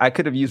good. I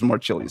could have used more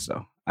chilies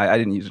though. I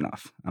didn't use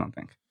enough, I don't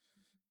think.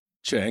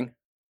 Chang?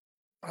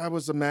 I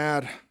was so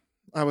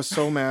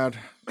mad.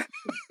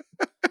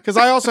 Because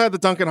I also had the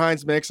Duncan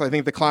Hines mix, I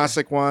think the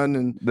classic one.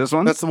 And this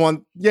one? That's the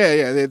one.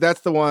 Yeah,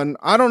 that's the one.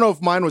 I don't know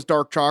if mine was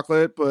dark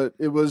chocolate, but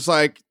it was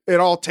like, it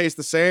all tastes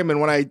the same.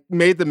 And when I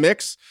made the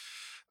mix,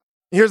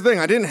 here's the thing.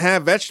 I didn't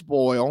have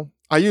vegetable oil.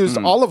 I used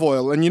olive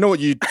oil. And you know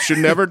what you should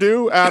never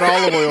do? Add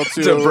olive oil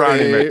to a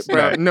brownie mix.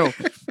 No,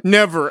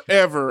 never,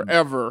 ever,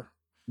 ever.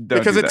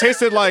 Because it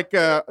tasted like,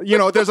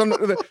 there's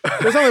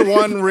only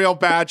one real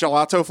bad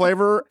gelato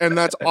flavor, and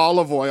that's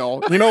olive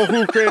oil. You know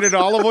who created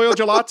olive oil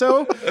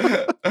gelato?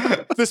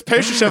 This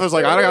pastry chef was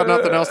like, I got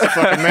nothing else to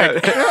fucking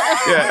make.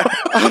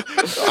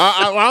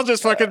 I'll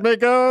just fucking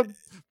make a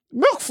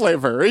milk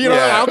flavor.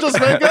 I'll just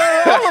make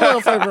a olive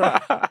oil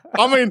flavor.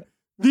 I mean,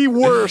 the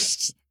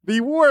worst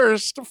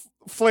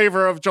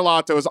flavor of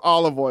gelato is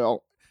olive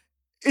oil.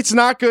 It's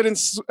not good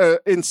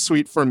in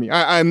sweet for me.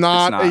 I'm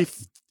not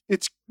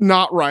it's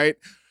not right.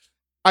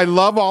 I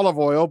love olive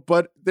oil,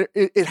 but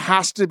it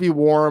has to be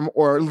warm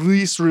or at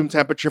least room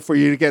temperature for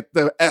you to get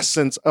the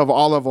essence of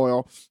olive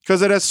oil,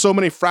 because it has so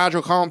many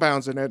fragile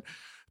compounds in it.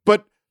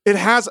 But it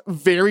has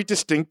very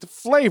distinct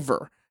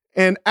flavor.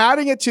 And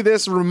adding it to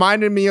this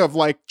reminded me of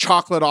like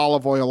chocolate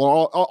olive oil,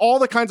 all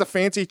the kinds of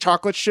fancy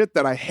chocolate shit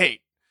that I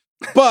hate.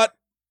 But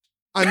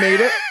I made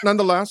it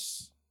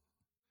nonetheless.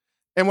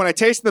 And when I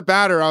tasted the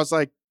batter, I was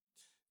like,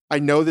 I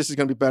know this is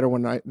going to be better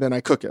than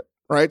I cook it.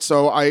 Right.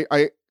 So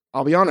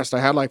I'll be honest, I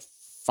had like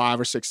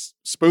 5 or 6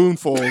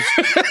 spoonfuls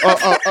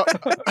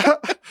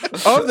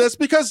of this,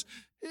 because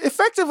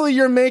effectively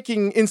you're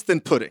making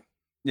instant pudding.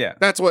 Yeah.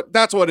 That's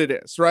what it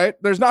is, right?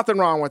 There's nothing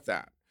wrong with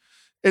that.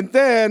 And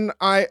then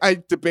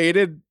I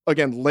debated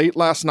again late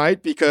last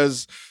night,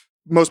 because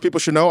most people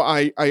should know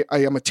I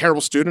am a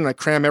terrible student. I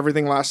cram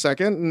everything last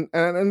second.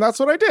 And that's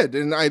what I did.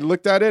 And I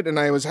looked at it and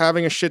I was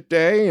having a shit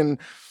day, and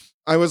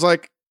I was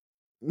like,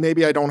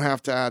 maybe I don't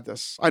have to add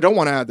this. I don't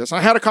want to add this.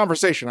 I had a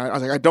conversation. I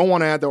was like, I don't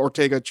want to add the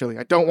Ortega chili.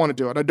 I don't want to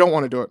do it. I don't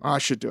want to do it. I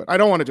should do it. I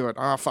don't want to do it.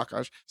 Oh, fuck.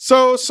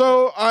 So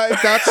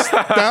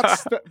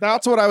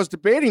that's what I was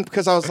debating,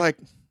 because I was like,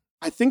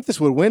 I think this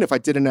would win if I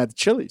didn't add the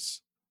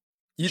chilies.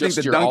 You Just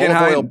think the your Duncan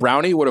olive oil Hines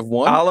brownie would have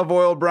won? olive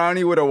oil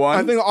brownie would have won?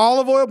 I think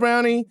olive oil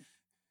brownie,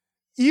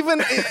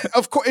 even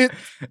of course,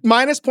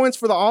 minus points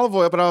for the olive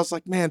oil, but I was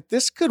like, man,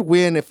 this could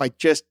win if I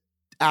just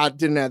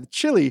didn't add the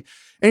chili.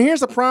 And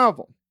here's the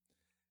problem.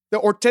 The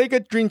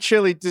Ortega green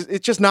chili,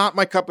 it's just not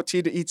my cup of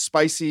tea to eat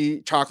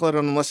spicy chocolate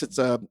unless it's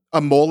a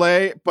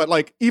mole. But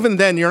like, even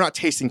then, you're not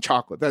tasting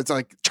chocolate. That's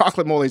like,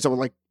 chocolate moles are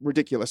like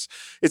ridiculous.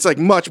 It's like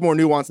much more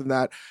nuanced than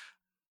that.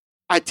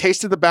 I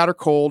tasted the batter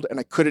cold and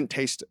I couldn't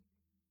taste it.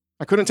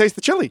 I couldn't taste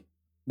the chili.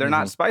 They're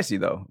not spicy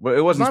though. It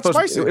wasn't Not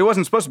supposed. spicy. It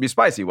wasn't supposed to be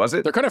spicy, was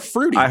it? They're kind of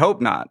fruity. I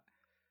hope not.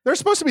 They're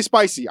supposed to be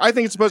spicy. I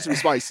think it's supposed to be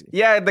spicy.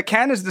 Yeah, the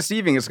can is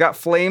deceiving. It's got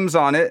flames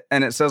on it,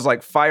 and it says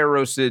like fire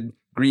roasted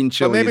green But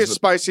chilies. maybe it's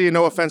spicy.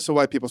 No offense to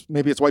white people.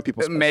 Maybe it's white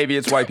people. Spicy. Maybe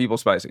it's white people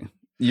spicy.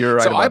 You're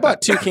right. So about I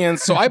bought that. 2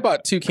 cans. So I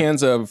bought 2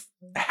 cans of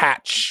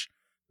Hatch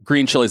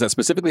green chilies that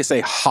specifically say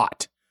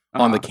hot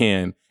on the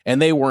can,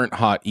 and they weren't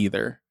hot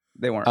either.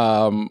 They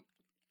weren't.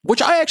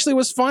 Which I actually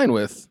was fine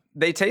with.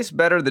 They taste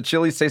better. The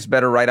chilies taste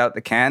better right out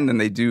the can than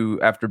they do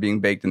after being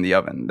baked in the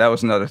oven. That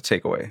was another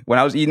takeaway. When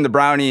I was eating the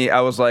brownie,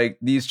 I was like,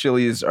 these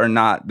chilies are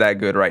not that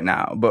good right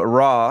now. But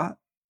raw,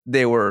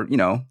 they were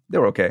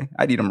okay.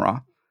 I'd eat them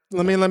raw.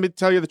 Let me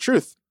tell you the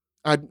truth.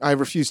 I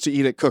refuse to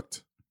eat it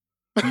cooked.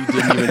 You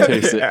didn't even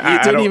taste it. You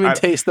didn't even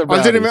taste the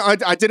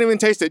brownies. I didn't even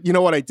taste it. You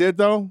know what I did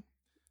though?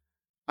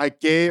 I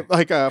gave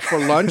for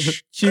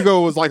lunch.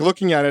 Hugo was like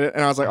looking at it,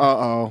 and I was like,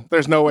 "Uh-oh,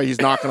 there's no way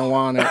he's not going to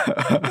want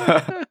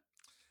it."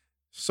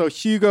 So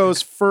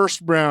Hugo's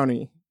first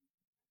brownie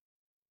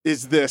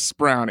is this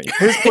brownie.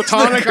 His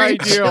platonic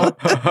ideal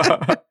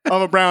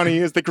of a brownie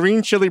is the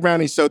green chili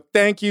brownie. So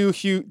thank you,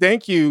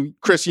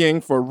 Chris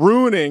Ying, for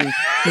ruining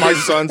my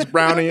son's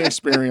brownie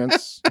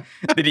experience.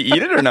 Did he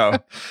eat it or no?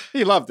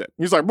 He loved it.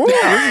 He was like, "Whoa, this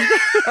is good."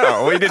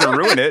 Oh, well, he didn't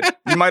ruin it.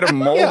 You might have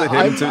molded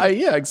him to.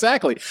 Yeah,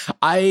 exactly.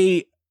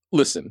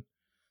 Listen,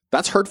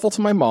 that's hurtful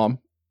to my mom.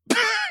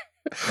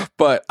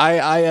 But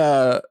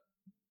I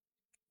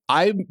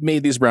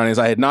made these brownies.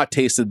 I had not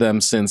tasted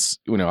them since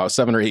I was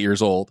 7 or 8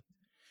 years old.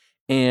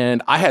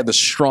 And I had the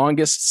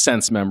strongest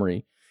sense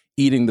memory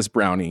eating this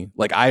brownie.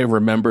 Like I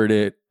remembered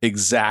it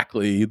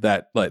exactly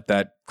that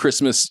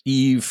Christmas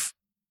Eve,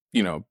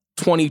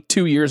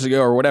 22 years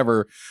ago or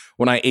whatever,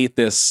 when I ate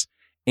this.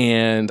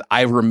 And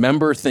I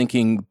remember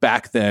thinking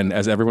back then,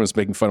 as everyone was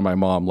making fun of my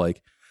mom,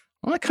 like,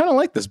 I kind of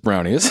like this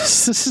brownie.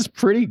 This is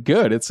pretty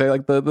good. It's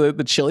like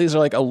the chilies are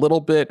like a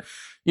little bit,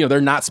 they're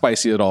not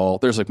spicy at all.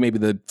 There's like maybe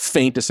the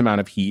faintest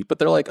amount of heat, but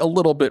they're like a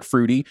little bit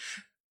fruity.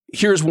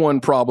 Here's one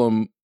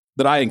problem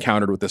that I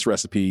encountered with this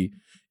recipe.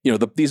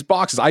 These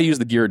boxes, I use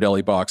the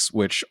Ghirardelli box,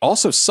 which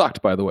also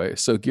sucked, by the way.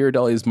 So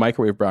Ghirardelli's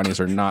microwave brownies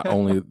are not the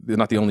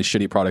only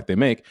shitty product they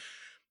make.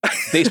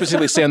 They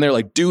specifically say on there,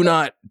 like, do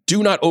not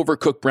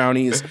overcook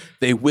brownies.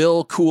 They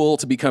will cool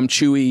to become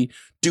chewy.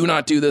 Do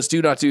not do this.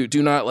 Do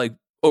not like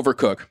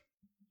overcook.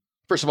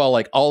 First of all,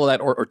 like all of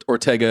that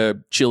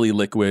Ortega chili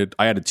liquid,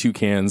 I added 2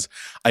 cans.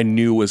 I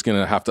knew was going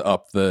to have to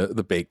up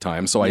the bake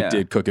time. So I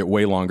did cook it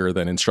way longer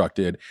than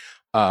instructed.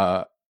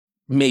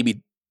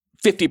 Maybe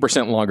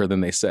 50% longer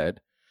than they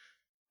said.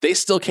 They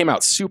still came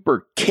out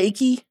super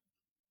cakey,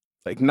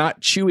 like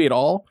not chewy at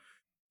all.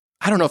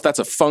 I don't know if that's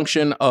a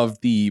function of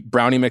the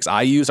brownie mix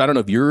I use. I don't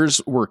know if yours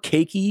were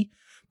cakey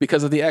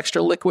because of the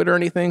extra liquid or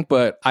anything,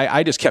 but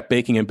I just kept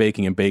baking and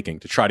baking and baking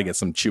to try to get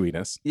some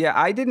chewiness. Yeah,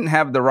 I didn't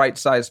have the right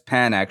size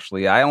pan,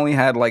 actually. I only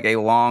had like a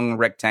long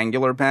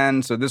rectangular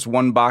pan, so this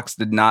one box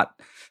did not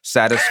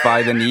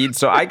satisfy the need.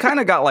 So I kind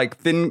of got like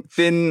thin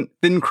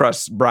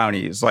crust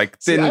brownies, like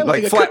thin,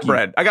 like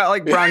flatbread. I got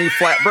like brownie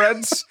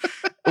flatbreads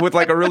with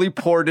like a really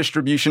poor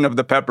distribution of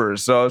the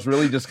peppers. So I was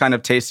really just kind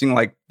of tasting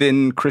like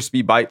thin,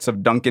 crispy bites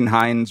of Duncan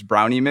Hines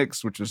brownie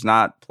mix, which was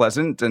not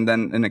pleasant. And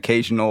then an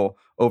occasional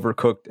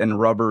overcooked and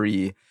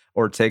rubbery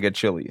Ortega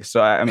chili.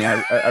 So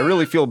I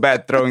really feel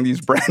bad throwing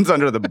these brands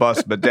under the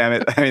bus, but damn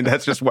it,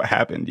 that's just what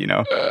happened,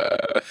 Yeah,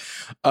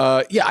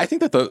 I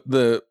think that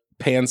the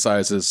pan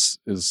size is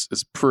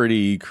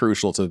pretty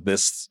crucial to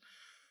this.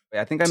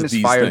 I think I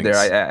misfired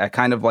there. I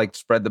kind of like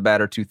spread the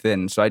batter too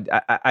thin. So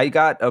I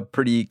got a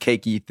pretty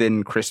cakey,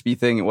 thin, crispy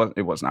thing.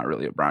 It was not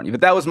really a brownie,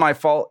 but that was my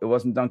fault. It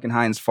wasn't Duncan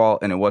Hines' fault,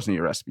 and it wasn't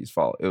your recipe's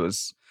fault. It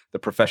was the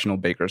professional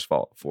baker's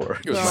fault for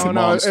it was my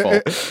mom's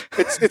fault.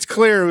 It's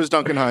clear it was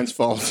Duncan Hines'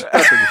 fault.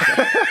 That's what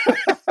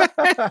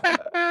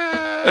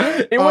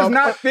It was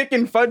not thick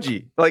and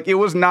fudgy. Like, it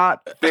was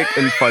not thick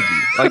and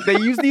fudgy. Like, they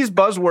use these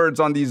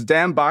buzzwords on these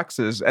damn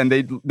boxes, and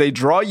they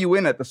draw you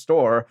in at the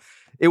store.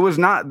 It was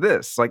not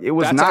this. Like, it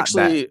was That's not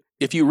actually, that.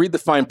 If you read the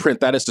fine print,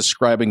 that is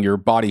describing your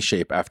body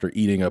shape after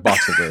eating a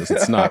box of those.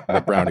 It's not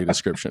the brownie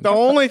description. The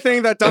only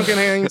thing that Duncan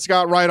Hines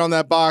got right on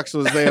that box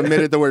was they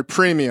omitted the word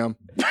premium.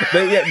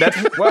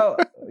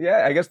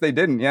 I guess they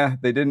didn't. Yeah,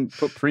 they didn't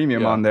put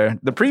premium on there.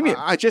 The premium.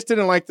 I just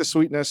didn't like the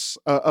sweetness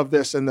of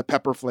this and the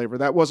pepper flavor.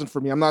 That wasn't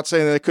for me. I'm not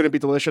saying that it couldn't be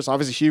delicious.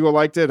 Obviously, Hugo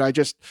liked it. I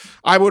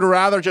would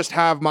rather just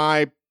have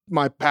my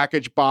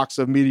packaged box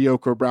of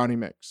mediocre brownie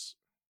mix.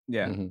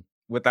 Yeah,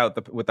 without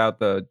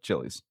the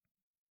chilies.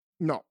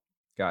 No,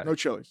 got it. No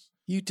chilies.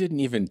 You didn't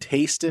even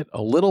taste it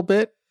a little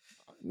bit?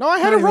 No, I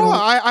had it raw.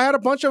 I had a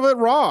bunch of it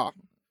raw.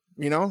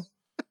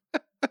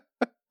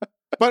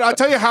 But I'll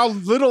tell you how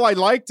little I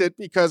liked it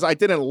because I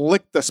didn't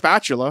lick the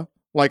spatula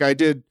like I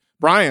did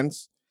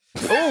Brian's.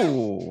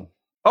 Oh,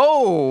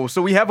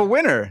 so we have a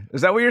winner.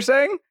 Is that what you're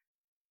saying?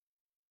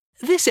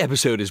 This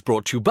episode is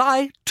brought to you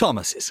by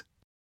Thomas's.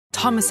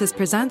 Thomas's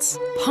presents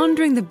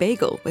Pondering the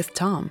Bagel with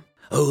Tom.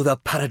 Oh, the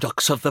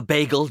paradox of the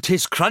bagel.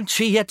 'Tis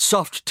crunchy yet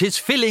soft, 'tis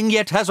filling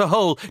yet has a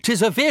hole.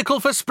 'Tis a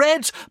vehicle for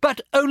spreads, but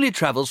only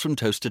travels from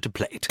toaster to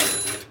plate.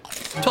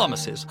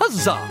 Thomas's,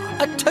 huzzah!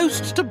 A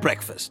toast to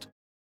breakfast.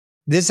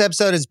 This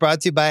episode is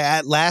brought to you by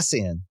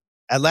Atlassian.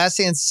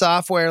 Atlassian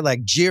software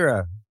like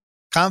Jira,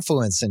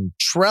 Confluence, and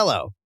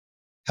Trello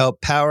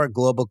help power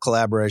global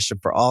collaboration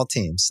for all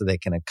teams so they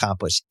can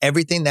accomplish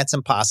everything that's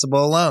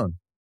impossible alone.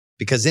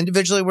 Because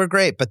individually we're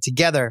great, but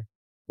together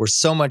we're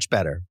so much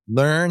better.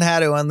 Learn how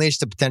to unleash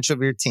the potential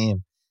of your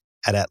team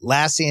at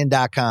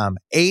Atlassian.com.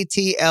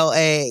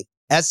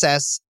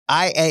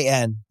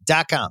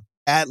 Atlassian.com.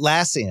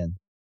 Atlassian.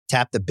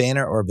 Tap the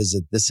banner or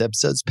visit this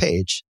episode's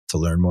page to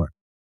learn more.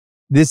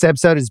 This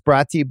episode is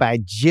brought to you by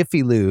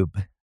Jiffy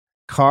Lube.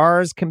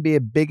 Cars can be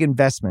a big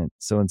investment,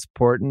 so it's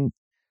important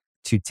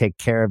to take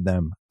care of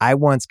them. I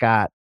once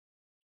got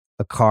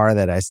a car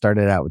that I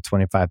started out with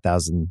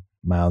 25,000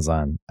 miles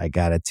on. I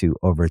got it to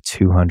over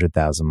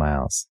 200,000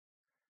 miles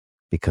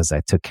because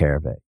I took care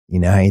of it. You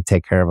know how you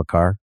take care of a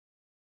car?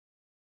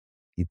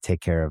 You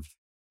take care of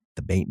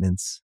the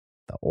maintenance,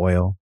 the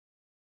oil,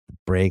 the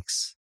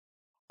brakes,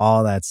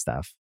 all that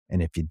stuff.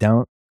 And if you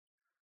don't,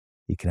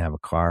 you can have a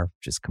car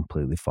just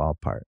completely fall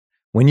apart.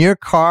 When your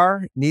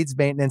car needs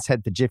maintenance,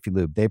 head to Jiffy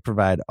Lube. They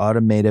provide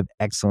automotive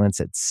excellence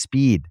at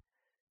speed.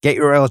 Get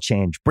your oil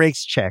change,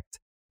 brakes checked,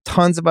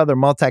 tons of other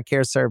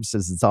multi-care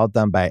services. It's all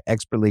done by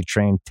expertly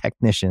trained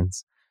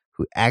technicians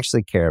who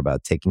actually care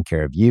about taking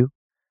care of you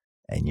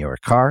and your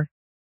car.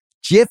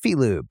 Jiffy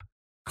Lube,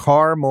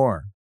 car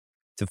more.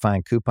 To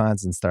find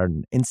coupons and start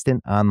an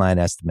instant online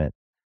estimate,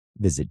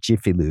 visit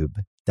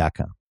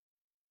jiffylube.com.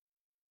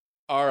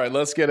 All right,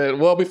 let's get it.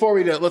 Well, before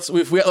we do, let's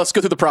go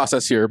through the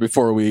process here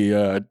before we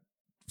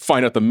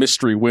find out the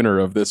mystery winner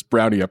of this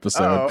brownie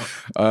episode.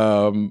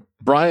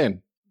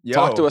 Brian,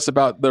 talk to us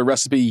about the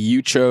recipe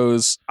you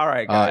chose. All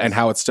right, guys. And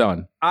how it's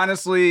done.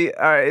 Honestly,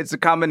 it's a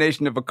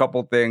combination of a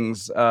couple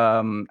things.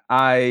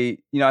 I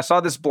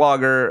saw this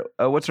blogger.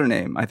 What's her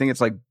name? I think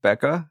it's like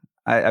Becca.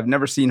 I've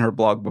never seen her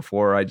blog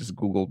before. I just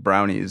Googled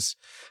brownies.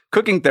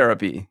 Cooking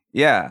therapy.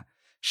 Yeah.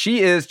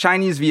 She is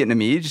Chinese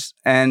Vietnamese,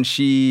 and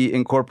she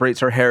incorporates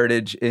her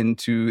heritage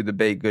into the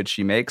baked goods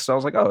she makes. So I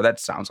was like, oh,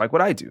 that sounds like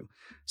what I do.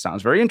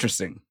 Sounds very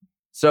interesting.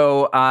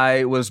 So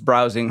I was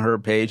browsing her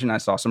page, and I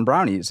saw some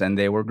brownies, and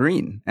they were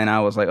green. And I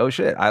was like, oh,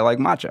 shit, I like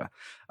matcha.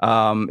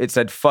 It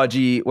said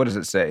fudgy. What does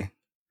it say?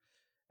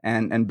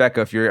 And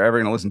Becca, if you're ever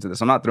going to listen to this,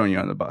 I'm not throwing you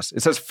on the bus.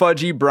 It says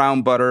fudgy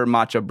brown butter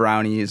matcha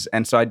brownies.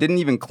 And so I didn't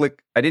even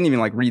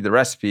like read the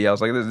recipe. I was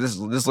like,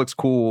 this looks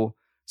cool.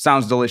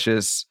 Sounds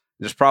delicious.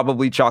 There's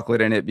probably chocolate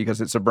in it because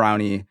it's a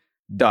brownie.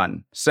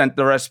 Done. Sent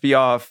the recipe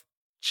off,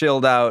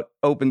 chilled out,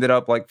 opened it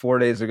up like 4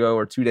 days ago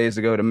or 2 days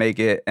ago to make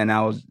it. And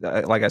I was,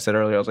 like I said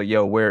earlier, I was like,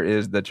 yo, where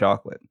is the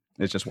chocolate?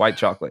 It's just white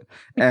chocolate.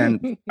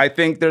 And I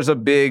think there's let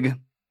me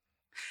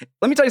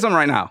tell you something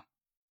right now.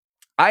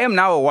 I am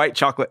now a white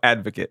chocolate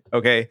advocate.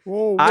 Okay,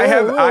 hold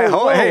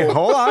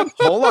on.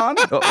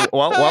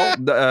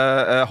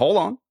 Hold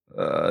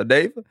on,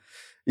 Dave.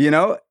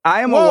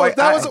 I am a white.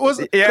 Yes, it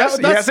was. Yes,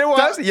 it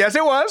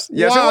was.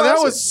 Wow, that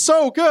was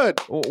so good.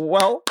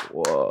 Well,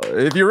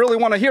 if you really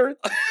want to hear it,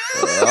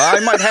 I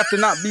might have to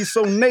not be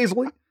so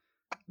nasally,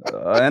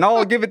 and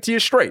I'll give it to you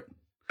straight.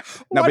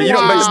 No, but you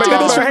don't.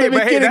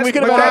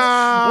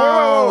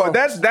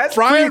 That's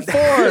Brian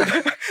Ford.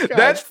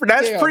 That's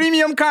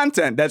premium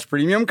content. That's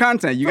premium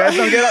content. You guys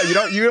don't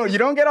get you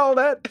don't get all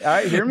that. All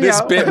right, hear me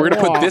out. We're gonna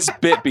put this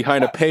bit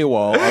behind a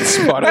paywall on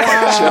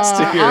Spotify just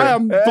to hear. I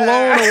am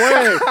blown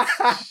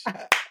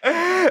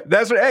away.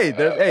 That's right.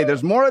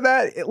 There's more of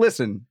that.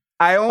 Listen,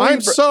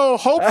 I'm so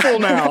hopeful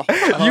now.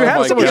 You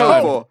have so much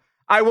hopeful.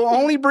 I will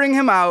only bring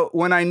him out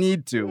when I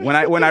need to. When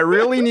I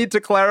really need to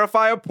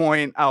clarify a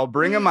point, I'll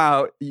bring him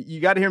out.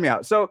 You got to hear me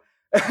out. So,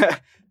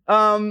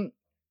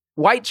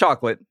 white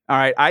chocolate. All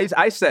right,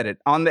 I said it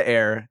on the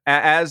air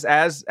as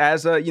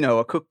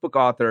a cookbook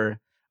author.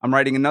 I'm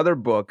writing another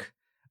book.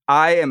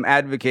 I am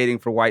advocating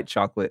for white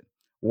chocolate.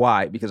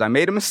 Why? Because I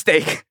made a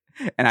mistake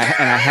and I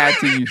had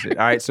to use it.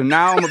 All right, so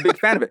now I'm a big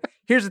fan of it.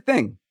 Here's the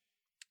thing.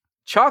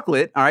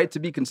 Chocolate. All right, to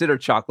be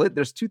considered chocolate,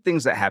 there's two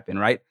things that happen.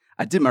 Right?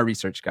 I did my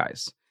research,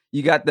 guys.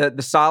 You got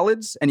the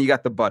solids and you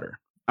got the butter.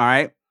 All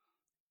right.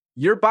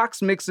 Your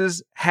box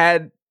mixes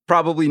had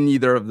probably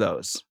neither of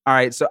those. All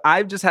right. So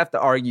I just have to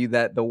argue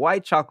that the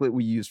white chocolate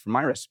we used for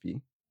my recipe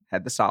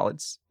had the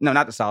solids. No,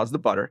 not the solids, the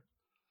butter,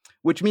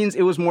 which means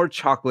it was more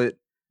chocolate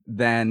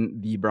than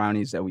the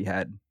brownies that we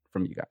had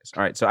from you guys.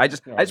 All right. So I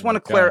just want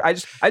to clarify. I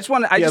just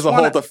want to. He has a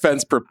whole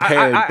defense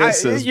prepared.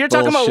 You're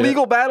talking about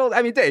legal battle.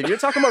 I mean, Dave, you're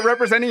talking about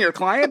representing your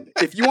client.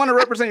 If you want to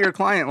represent your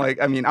client,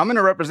 I'm going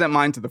to represent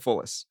mine to the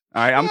fullest.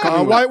 All right. I'm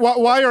coming.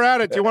 While you're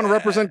at it, do you want to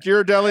represent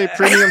Ghirardelli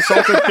Premium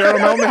Salted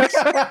Caramel Mix?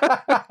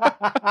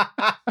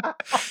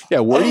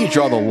 Yeah. Where do you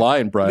draw the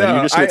line, Brian?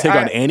 You're just going to take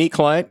on any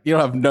client? You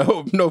don't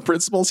have no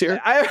principles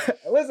here?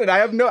 Listen, I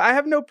have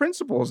no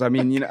principles. I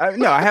mean,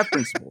 I have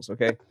principles.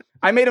 Okay.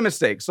 I made a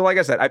mistake. So like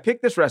I said, I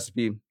picked this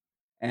recipe.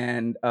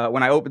 And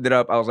when I opened it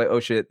up, I was like, oh,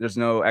 shit, there's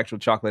no actual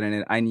chocolate in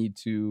it. I need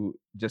to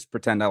just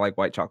pretend I like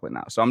white chocolate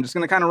now. So I'm just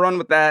going to kind of run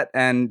with that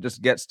and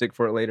just get stick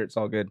for it later. It's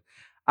all good.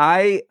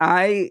 I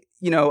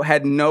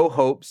had no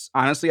hopes.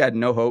 Honestly, I had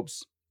no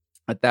hopes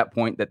at that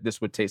point that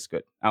this would taste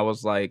good. I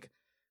was like,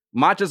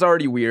 matcha's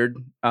already weird,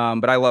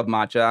 but I love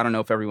matcha. I don't know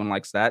if everyone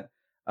likes that.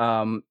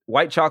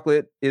 White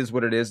chocolate is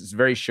what it is. It's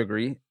very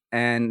sugary.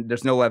 And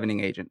there's no leavening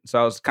agent. So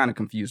I was kind of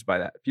confused by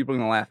that. People are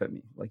going to laugh at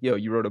me. Like, yo,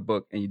 you wrote a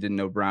book and you didn't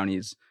know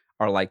brownies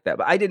are like that.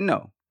 But I didn't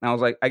know. And I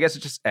was like, I guess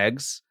it's just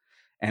eggs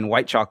and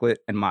white chocolate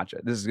and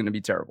matcha. This is going to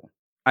be terrible.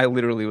 I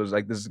literally was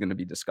like, this is going to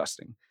be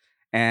disgusting.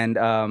 And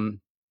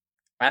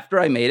after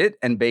I made it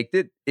and baked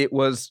it, it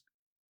was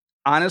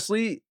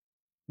honestly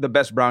the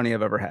best brownie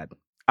I've ever had.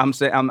 I'm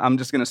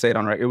just going to say it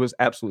on record. It was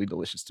absolutely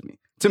delicious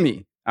to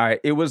me. All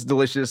right. It was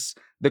delicious.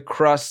 The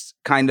crust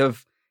kind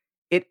of,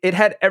 it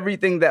had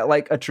everything that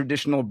like a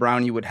traditional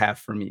brownie would have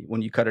for me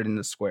when you cut it in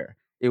the square.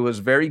 It was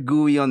very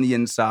gooey on the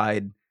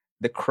inside.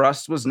 The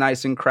crust was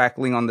nice and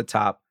crackling on the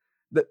top.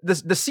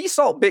 The sea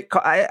salt bit,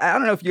 I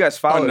don't know if you guys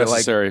follow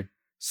unnecessary. it. Like,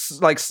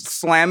 like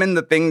slamming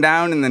the thing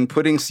down and then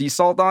putting sea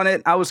salt on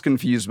it. I was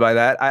confused by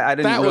that. I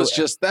didn't.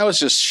 That was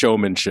just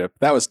showmanship.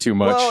 That was too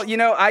much.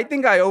 Well, I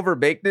think I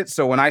overbaked it.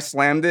 So when I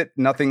slammed it,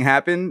 nothing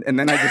happened, and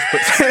then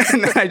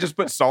I just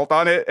put salt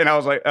on it, and I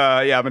was like,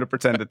 yeah, I'm gonna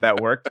pretend that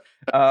worked.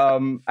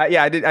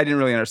 I didn't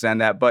really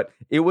understand that, but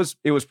it was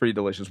pretty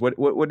delicious.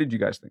 What did you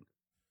guys think?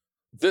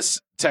 This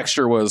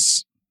texture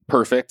was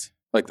perfect.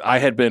 Like I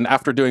had been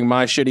after doing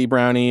my shitty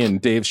brownie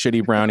and Dave's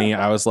shitty brownie,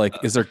 I was like,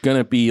 is there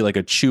gonna be like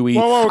a chewy?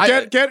 Whoa,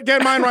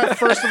 get mine right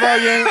first of all,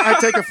 Yang. I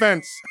take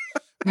offense.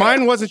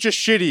 Mine wasn't just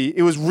shitty;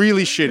 it was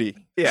really shitty.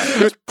 Yeah,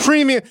 it was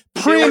premium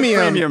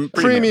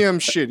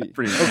shitty.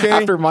 Okay,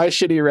 after my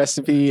shitty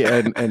recipe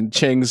and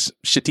Cheng's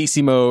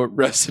shitissimo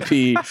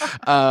recipe,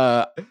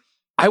 I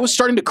was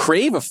starting to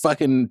crave a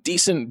fucking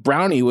decent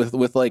brownie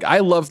with like I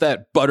love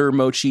that butter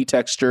mochi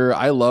texture.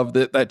 I love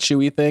that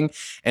chewy thing,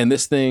 and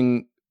this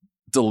thing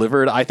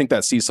delivered. I think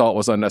that sea salt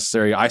was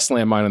unnecessary. I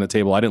slammed mine on the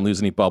table. I didn't lose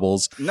any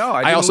bubbles. No,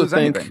 I also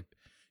think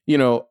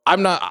anything.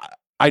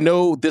 I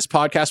know this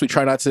podcast, we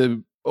try not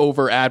to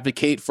over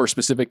advocate for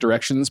specific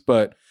directions,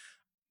 but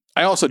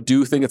I also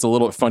do think it's a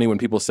little funny when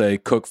people say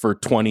cook for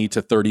 20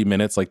 to 30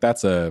 minutes. Like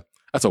that's a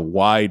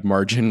wide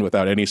margin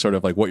without any sort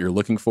of like what you're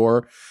looking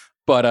for.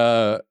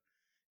 But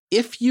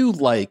if you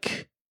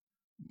like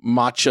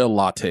matcha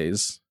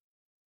lattes,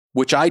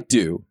 which I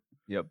do,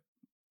 yep,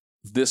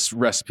 this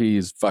recipe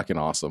is fucking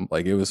awesome.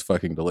 Like it was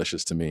fucking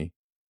delicious to me.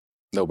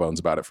 No bones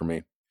about it for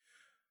me.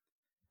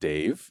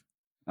 Dave?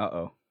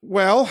 Uh-oh.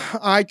 Well,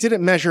 I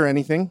didn't measure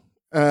anything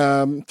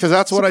because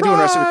that's what I do in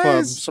Recipe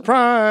Club.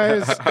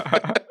 Surprise!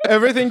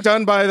 Everything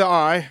done by the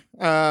eye.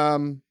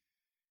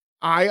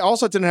 I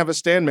also didn't have a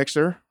stand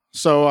mixer,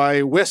 so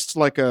I whisked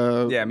like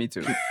a... Yeah, me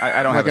too.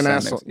 I don't have a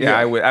stand mixer. Yeah,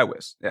 I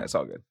whisked. Yeah, it's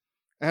all good.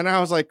 And I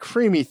was like,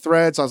 creamy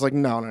threads. I was like,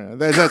 no,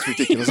 that's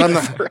ridiculous. I'm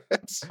not.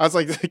 I was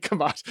like,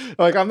 come on,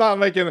 like I'm not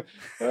making.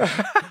 You're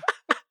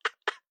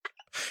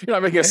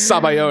not making a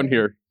sabayon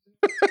here.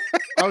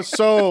 I was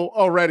so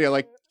already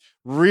like,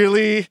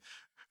 really,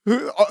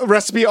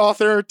 recipe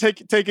author,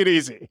 take it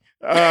easy.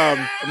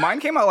 Mine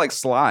came out like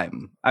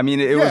slime. I mean,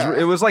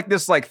 it was like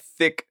this like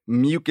thick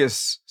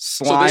mucus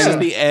slime. So this is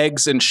the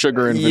eggs and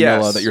sugar and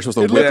vanilla that you're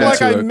supposed to whip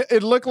into.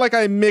 It looked like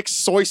I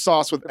mixed soy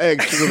sauce with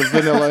eggs because of the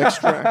vanilla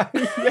extract.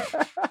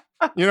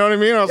 You know what I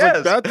mean? I was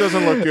like, that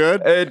doesn't look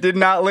good. It did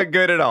not look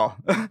good at all.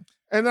 And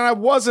then I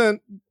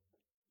wasn't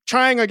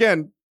trying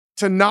again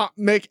to not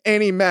make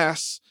any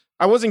mess.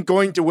 I wasn't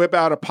going to whip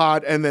out a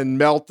pot and then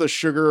melt the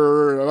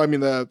sugar. I mean,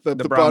 the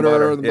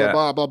butter, and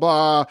blah, blah,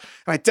 blah.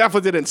 And I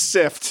definitely didn't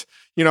sift.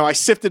 I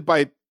sifted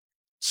by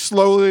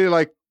slowly,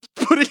 like,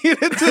 putting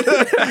it into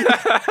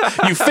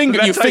the... You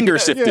finger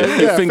sifted. Yeah,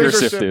 you finger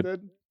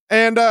sifted.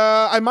 And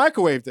I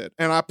microwaved it.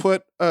 And I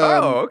put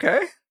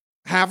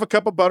half a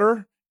cup of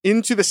butter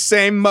into the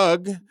same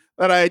mug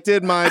that I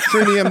did my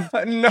premium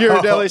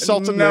Ghirardelli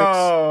salted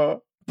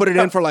mix. Put it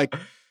in for like...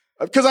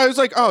 Because I was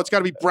like, it's got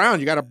to be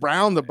brown. You got to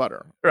brown the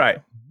butter.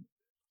 Right.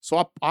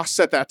 So I'll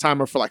set that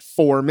timer for like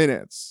 4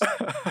 minutes.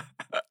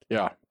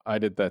 Yeah, I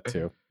did that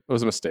too. It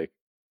was a mistake.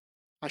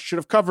 I should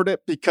have covered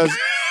it because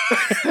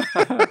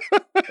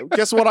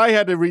guess what? I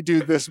had to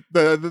redo this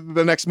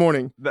the next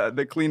morning.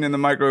 The clean in the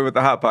microwave with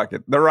the Hot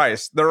Pocket. The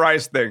rice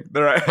thing.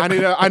 The rice. I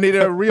need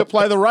to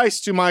reapply the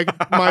rice to my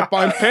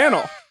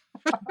panel.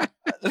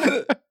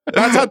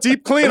 That's how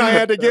deep clean I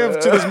had to give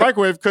to this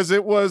microwave because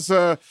it was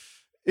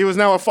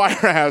now a fire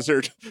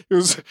hazard.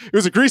 It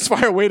was a grease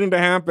fire waiting to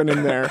happen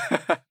in there.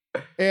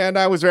 And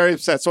I was very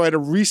upset. So I had to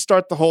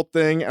restart the whole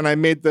thing and I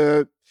made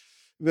the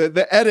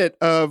edit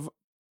of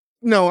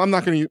no, I'm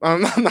not going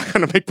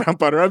to make brown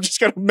butter. I'm just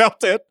going to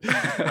melt it.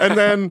 And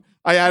then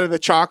I added the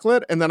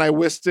chocolate and then I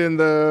whisked in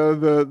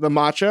the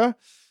matcha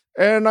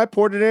and I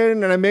poured it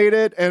in and I made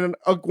it. And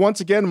once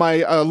again,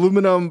 my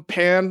aluminum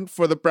pan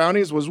for the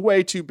brownies was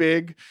way too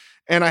big.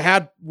 And I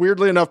had,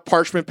 weirdly enough,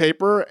 parchment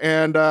paper.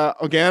 And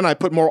again, I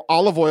put more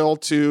olive oil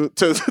to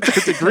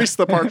grease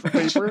the parchment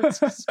paper.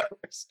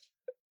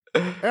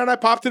 And I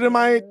popped it in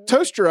my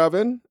toaster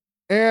oven.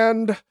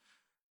 And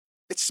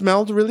it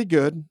smelled really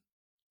good.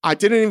 I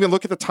didn't even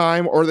look at the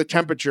time or the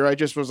temperature. I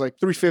just was like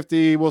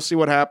 350. We'll see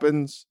what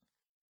happens.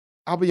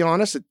 I'll be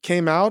honest. It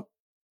came out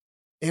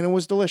and it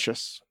was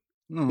delicious.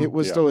 It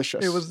was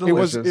delicious. It was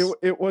delicious.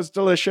 It was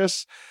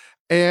delicious.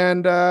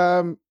 And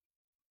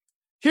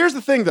here's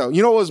the thing, though.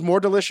 You know what was more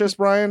delicious,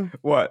 Brian?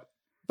 What?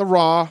 The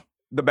raw,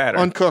 the batter,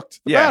 uncooked,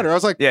 the batter. I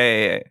was like,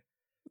 yeah.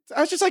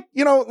 I was just like,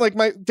 like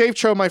my Dave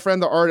Cho, my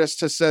friend, the artist,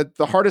 has said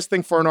the hardest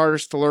thing for an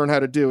artist to learn how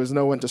to do is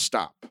know when to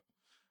stop.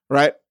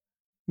 Right?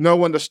 Know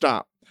when to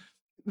stop.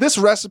 This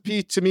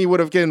recipe to me would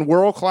have been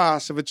world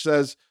class if it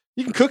says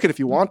you can cook it if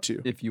you want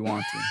to. If you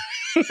want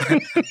to.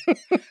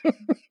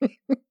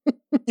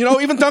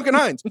 Even Duncan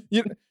Hines.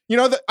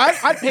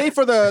 I'd pay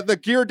for the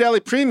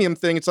Ghirardelli premium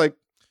thing. It's like,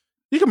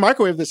 you can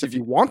microwave this if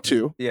you want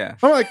to. Yeah.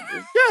 I'm like,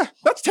 yeah,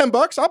 that's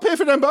 $10. I'll pay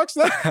for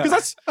 $10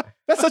 because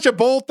that's such a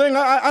bold thing.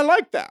 I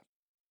like that.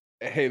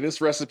 Hey, this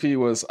recipe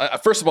was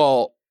first of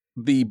all,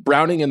 the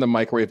browning in the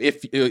microwave.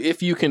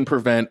 If you can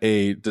prevent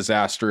a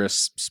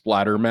disastrous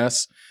splatter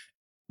mess,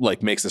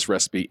 like makes this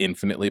recipe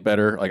infinitely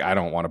better. Like I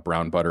don't want to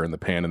brown butter in the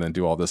pan and then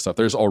do all this stuff.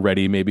 There's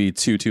already maybe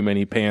too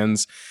many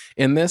pans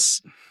in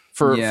this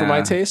for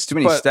my taste. Too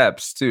many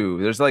steps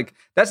too. There's like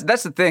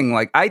that's the thing.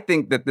 Like I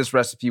think that this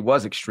recipe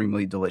was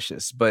extremely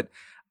delicious, but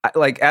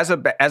like as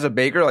a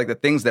baker, like the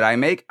things that I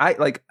make,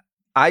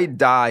 I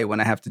die when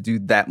I have to do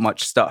that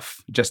much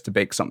stuff just to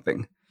bake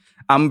something.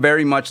 I'm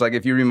very much like,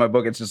 if you read my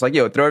book, it's just like,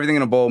 throw everything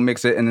in a bowl,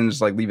 mix it, and then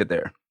just like leave it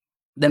there.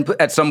 Then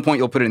at some point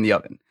you'll put it in the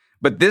oven.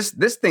 But this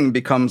thing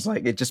becomes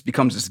like, it just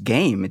becomes this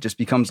game. It just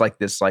becomes like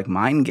this like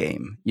mind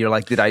game. You're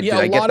like, did I get the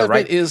right? A lot of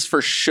it is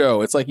for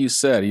show. It's like you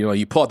said,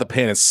 you pull out the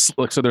pan. It's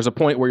like, so there's a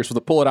point where you're supposed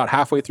to pull it out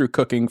halfway through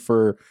cooking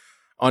for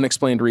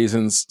unexplained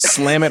reasons,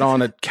 slam it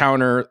on a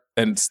counter,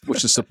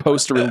 which is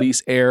supposed to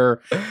release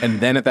air, and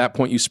then at that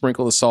point you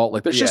sprinkle the salt.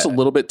 Like there's just a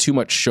little bit too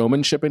much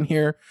showmanship in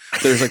here.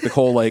 There's like the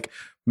whole like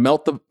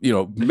melt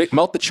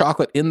the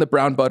chocolate in the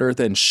brown butter,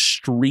 then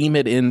stream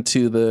it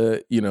into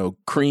the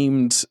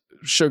creamed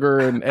sugar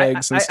and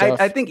eggs and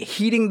stuff. I think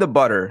heating the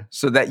butter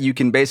so that you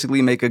can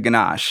basically make a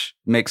ganache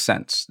makes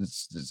sense.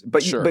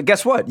 But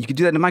guess what? You could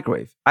do that in the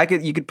microwave.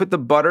 You could put the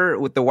butter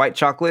with the white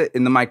chocolate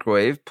in the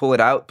microwave, pull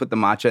it out, put the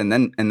matcha,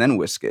 and then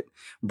whisk it.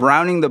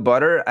 Browning the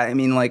butter, I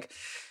mean, like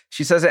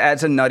she says, it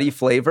adds a nutty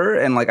flavor,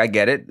 and like I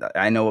get it.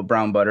 I know what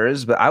brown butter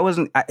is, but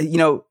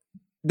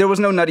there was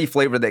no nutty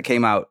flavor that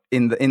came out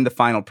in the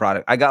final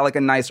product. I got like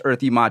a nice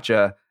earthy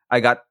matcha. I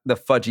got the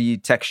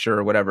fudgy texture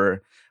or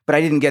whatever, but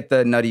I didn't get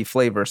the nutty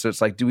flavor. So it's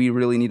like, do we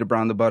really need to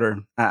brown the butter?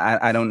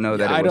 I don't know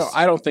that. I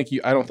don't think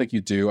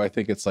you do. I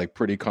think it's like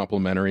pretty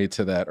complementary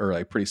to that, or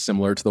like pretty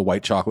similar to the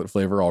white chocolate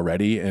flavor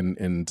already.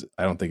 And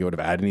I don't think it would have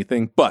added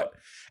anything. But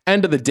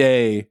end of the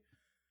day,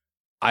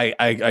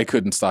 I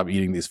couldn't stop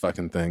eating these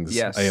fucking things.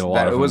 Yes, I ate a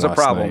lot of them. It was a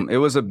problem. Night. It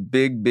was a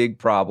big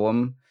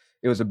problem.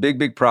 It was a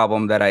big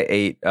problem that I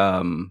ate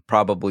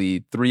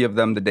probably 3 of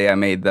them the day I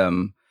made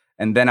them.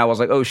 And then I was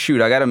like, oh, shoot,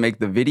 I got to make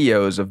the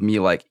videos of me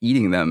like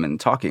eating them and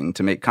talking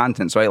to make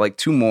content. So I ate like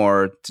 2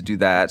 more to do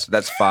that. So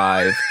that's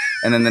 5.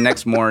 And then the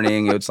next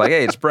morning, it's like,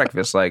 hey, it's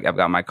breakfast. Like I've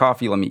got my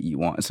coffee. Let me eat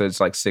one. So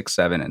it's like 6,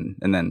 7.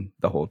 And then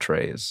the whole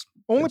tray is.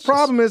 Only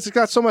problem is it's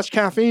got so much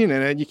caffeine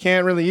in it. You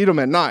can't really eat them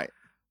at night.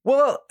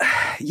 Well,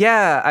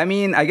 yeah. I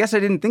mean, I guess I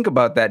didn't think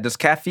about that. Does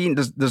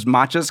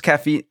matcha's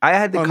caffeine? I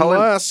had the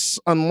color.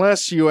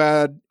 Unless you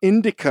add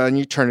indica and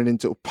you turn it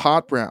into a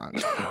pot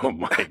brownie. Oh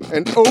my god!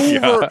 And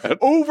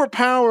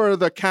overpower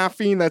the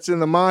caffeine that's in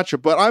the matcha.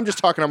 But I'm just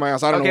talking on my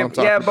ass. I don't know what I'm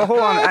talking about. Yeah, but hold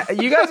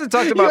on. You guys have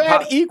talked about you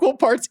add equal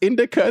parts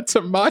indica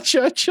to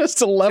matcha just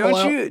to level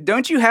out.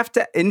 Don't you have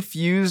to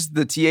infuse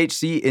the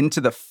THC into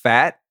the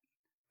fat?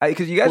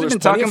 Because you guys have been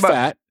talking about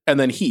fat and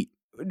then heat.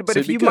 But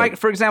if you might,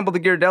 for example, the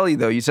Ghirardelli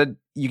though, you said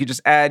you could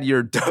just add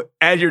your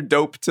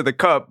dope to the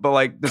cup, but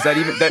like, does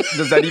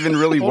that even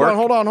really work?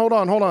 Hold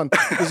on.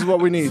 This is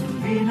what we need.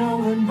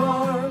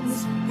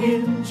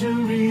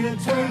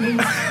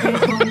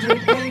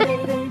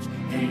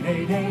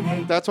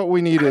 That's what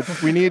we needed.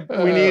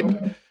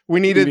 We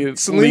needed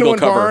Cellino and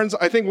Barnes.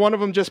 I think one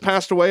of them just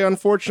passed away,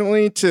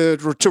 unfortunately, to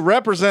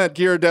represent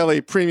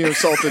Ghirardelli premium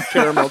salted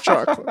caramel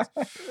chocolate.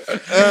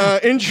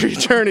 Injury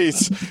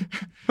attorneys,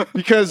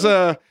 because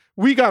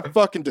we got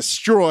fucking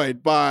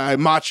destroyed by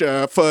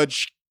matcha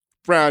fudge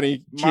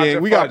brownie king.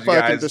 We got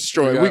fucking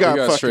destroyed. We got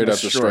fucking straight up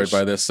destroyed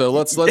by this. So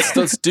let's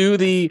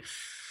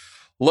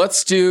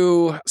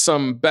do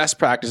some best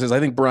practices. I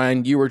think,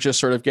 Brian, you were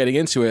just sort of getting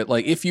into it.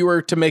 Like, if you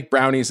were to make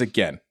brownies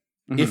again,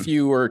 if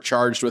you were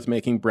charged with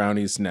making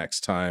brownies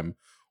next time,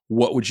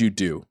 what would you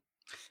do?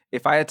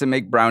 If I had to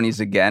make brownies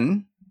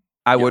again,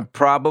 I would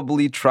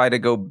probably try to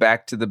go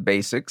back to the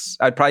basics.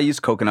 I'd probably use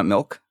coconut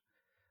milk.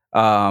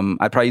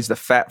 I'd probably use the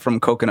fat from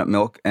coconut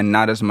milk and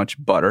not as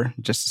much butter,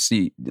 just to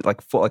see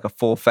like a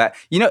full fat.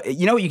 You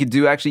know what you could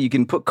do actually? You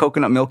can put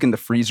coconut milk in the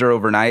freezer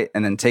overnight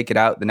and then take it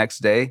out the next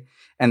day,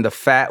 and the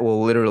fat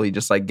will literally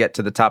just like get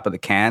to the top of the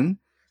can.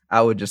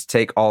 I would just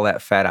take all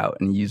that fat out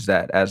and use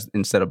that as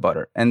instead of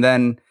butter. And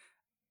then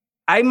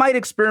I might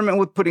experiment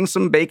with putting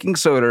some baking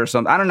soda or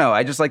something. I don't know.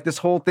 I just like this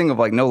whole thing of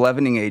like no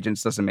leavening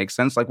agents doesn't make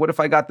sense. Like, what if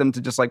I got them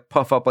to just like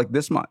puff up like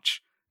this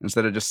much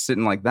instead of just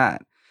sitting like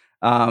that?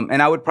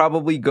 And I would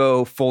probably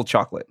go full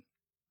chocolate.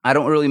 I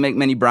don't really make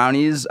many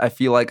brownies. I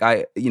feel like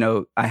I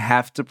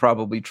have to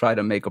probably try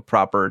to make a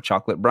proper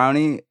chocolate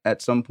brownie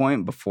at some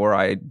point before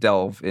I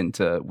delve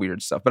into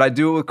weird stuff. But I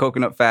do it with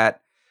coconut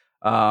fat.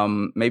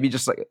 Maybe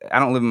just like, I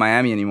don't live in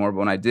Miami anymore, but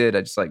when I did,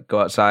 I just like go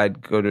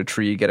outside, go to a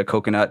tree, get a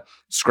coconut,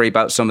 scrape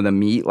out some of the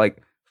meat.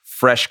 Like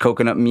fresh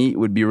coconut meat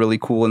would be really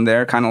cool in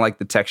there, kind of like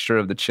the texture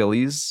of the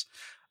chilies.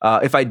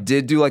 If I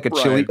did do like a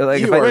chili,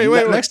 like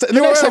next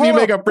time you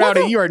make a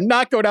brownie, you are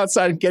not going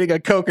outside and getting a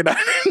coconut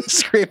and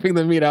scraping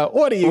the meat out.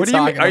 What are you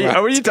talking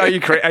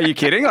about? Are you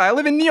kidding? I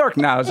live in New York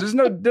now. So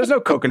there's no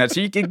coconuts.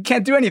 So you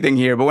can't do anything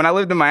here. But when I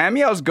lived in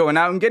Miami, I was going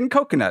out and getting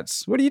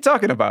coconuts. What are you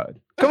talking about?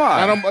 Come on.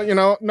 I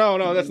don't,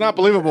 no, that's not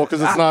believable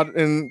because it's not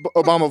in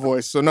Obama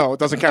voice. So no, it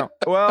doesn't count.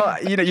 Well,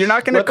 you're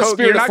not going to Let the coax.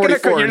 spirit You're of not going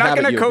 44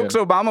 inhabit to you coax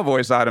again. Obama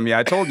voice out of me.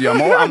 I told you.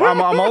 I'm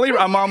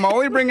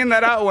only bringing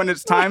that out when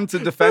it's time to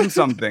defend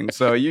something.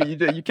 So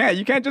you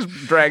can't just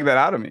drag that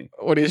out of me.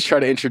 When he's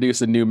trying to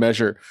introduce a new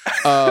measure.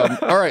 All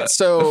right,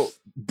 so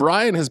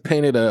Brian has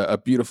painted a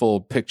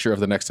beautiful picture of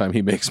the next time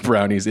he makes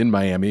brownies in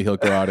Miami. He'll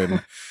go out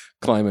and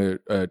climb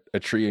a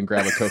tree and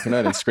grab a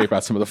coconut and scrape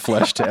out some of the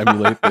flesh to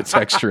emulate the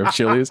texture of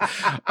chilies.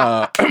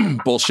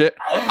 Bullshit.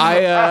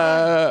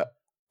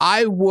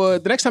 I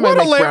would, the next time I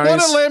make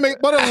brownies.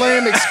 What a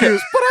lame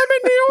excuse. But I'm in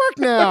New York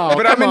now.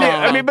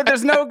 But but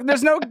there's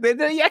no.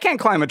 I can't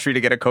climb a tree to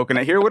get a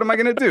coconut here. What am I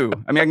going to do?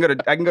 I mean,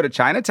 I can go to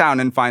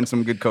Chinatown and find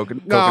some good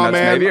coconuts. No,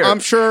 man. Maybe, I'm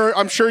sure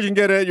you can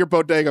get it at your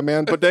bodega,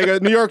 man.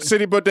 New York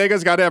City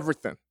bodega's got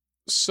everything.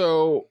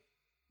 So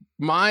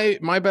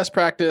my best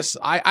practice,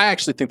 I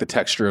actually think the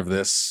texture of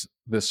this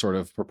sort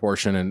of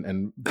proportion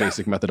and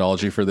basic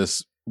methodology for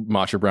this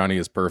matcha brownie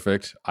is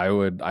perfect.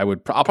 I'll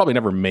probably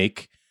never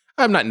make.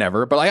 I'm not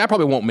never, but I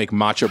probably won't make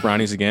matcha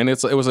brownies again.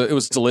 It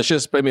was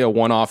delicious, maybe a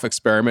one-off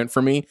experiment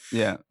for me.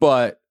 Yeah.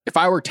 But if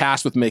I were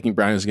tasked with making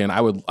brownies again,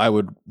 I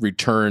would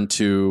return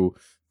to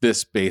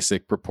this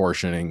basic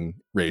proportioning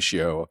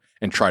ratio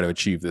and try to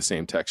achieve the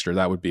same texture.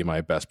 That would be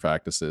my best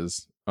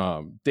practices.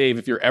 Dave,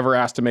 if you're ever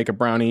asked to make a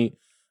brownie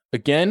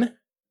again,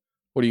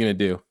 what are you going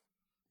to do?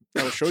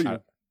 I'll show you.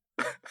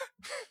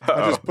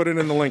 I just put it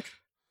in the link.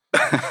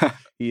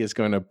 He is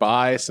going to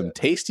buy some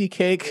Tasty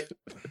Cake.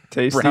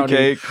 Tasty brownie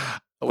Cake.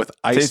 With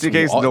iced Tasty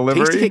Cake's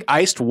delivery? Tasty Cake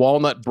iced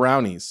walnut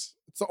brownies.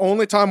 It's the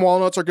only time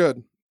walnuts are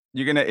good.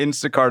 You're gonna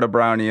Instacart a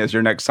brownie as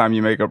your next time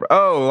you make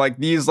like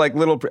these like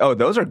little.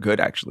 Those are good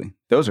actually.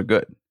 Those are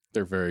good.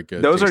 They're very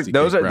good. Those are Tasty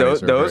Cake brownies very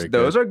good.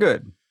 those are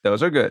good.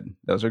 Those are good.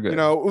 Those are good. You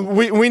know,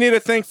 we need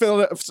to thank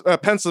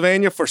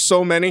Pennsylvania for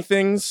so many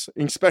things,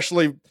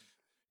 especially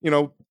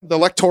the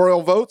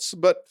electoral votes,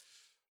 but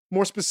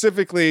more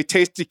specifically,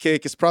 Tasty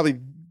Cake is probably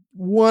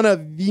one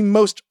of the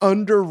most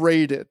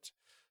underrated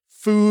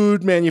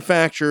food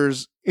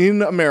manufacturers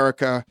in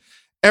America.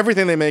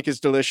 Everything they make is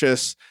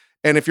delicious.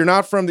 And if you're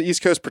not from the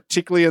East Coast,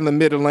 particularly in the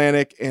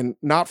Mid-Atlantic and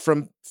not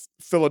from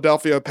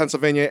Philadelphia,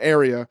 Pennsylvania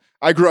area,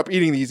 I grew up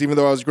eating these, even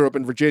though I grew up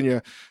in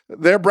Virginia.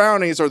 Their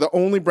brownies are the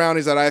only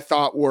brownies that I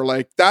thought were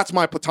like, that's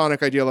my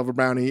platonic ideal of a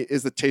brownie,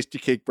 is the Tasty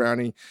Cake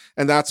brownie.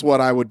 And that's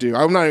what I would do.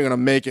 I'm not even going to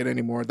make it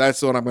anymore.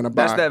 That's what I'm going to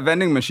buy. That's that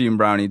vending machine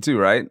brownie too,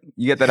 right?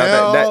 You get that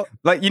out that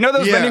like,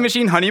 those vending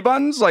machine honey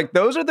buns? Like,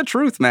 those are the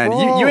truth, man.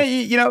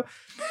 You know,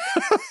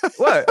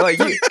 what? Like,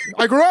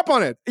 I grew up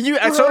on it. So did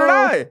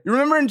I. You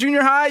remember in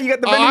junior high, you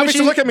got the vending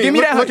machine? Look at me. Give me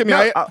look that. at me.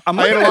 No,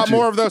 I ate a lot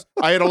more of those.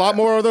 I ate a lot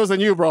more of those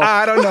than you, bro.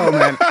 I don't know,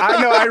 man.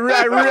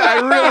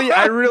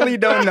 I really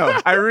don't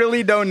know. I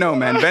really don't know,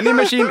 man.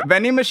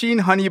 Vending machine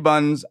honey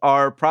buns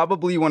are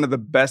probably one of the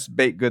best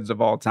baked goods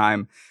of all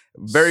time.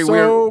 Very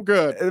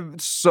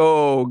weird.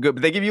 So good.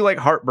 But they give you like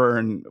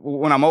heartburn.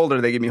 When I'm older,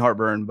 they give me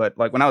heartburn. But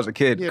like when I was a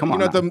kid, come on.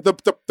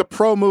 The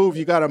pro move,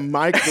 you got to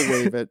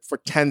microwave it for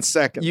 10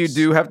 seconds. You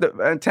do have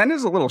to. 10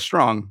 is a little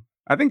strong.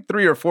 I think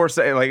 3 or 4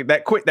 seconds, like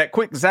that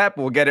quick zap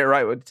will get it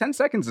right. 10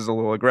 seconds is a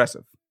little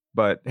aggressive.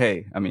 But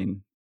hey, I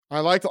mean, I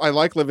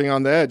like living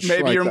on the edge.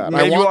 Maybe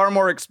like you are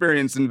more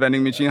experienced in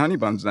vending machine honey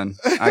buns. Then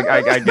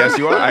I guess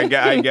you are.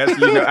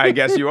 I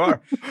guess you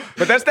are.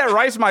 But that's that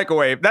rice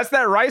microwave.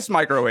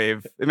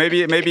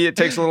 Maybe it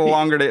takes a little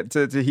longer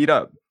to heat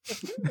up.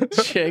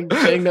 Chang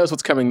knows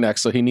what's coming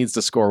next, so he needs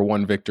to score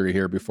one victory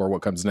here before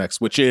what comes next,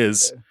 which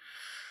is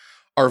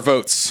our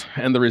votes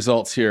and the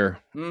results here.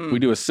 We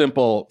do a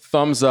simple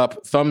thumbs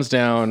up, thumbs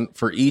down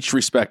for each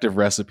respective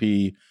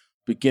recipe,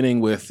 beginning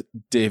with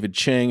David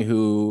Chang,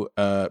 who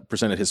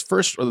presented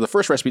the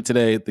first recipe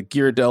today, the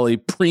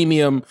Ghirardelli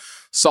Premium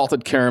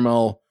Salted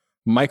Caramel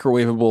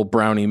Microwavable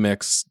Brownie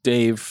Mix.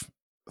 Dave,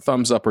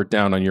 thumbs up or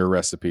down on your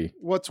recipe?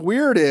 What's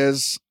weird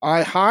is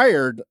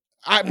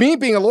me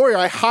being a lawyer,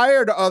 I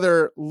hired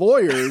other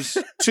lawyers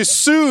to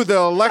sue the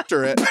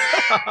electorate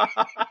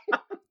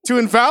to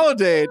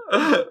invalidate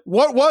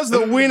what was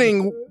the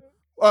winning.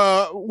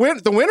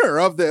 The winner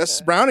of this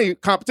brownie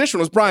competition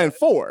was Brian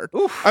Ford.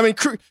 Oof. I mean,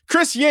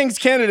 Chris Ying's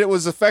candidate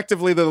was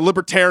effectively the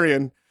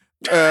libertarian,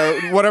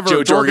 whatever.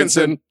 Joe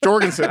Jorgensen.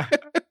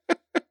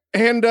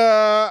 And,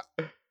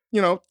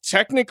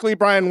 technically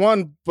Brian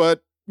won,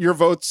 but your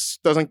votes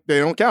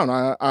don't count.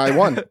 I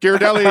won.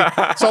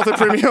 Ghirardelli Salted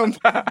Premium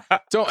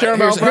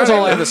Caramel. Here's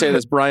all I have to say to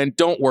this, Brian.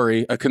 Don't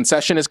worry. A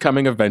concession is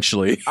coming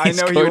eventually. I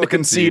know he will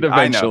concede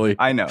eventually.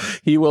 I know.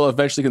 He will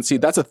eventually concede.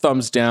 That's a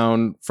thumbs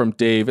down from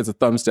Dave. It's a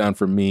thumbs down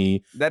from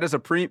me. That is a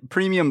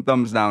premium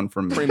thumbs down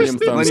from me. Premium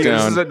thumbs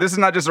down. This is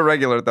not just a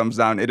regular thumbs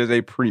down. It is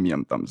a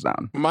premium thumbs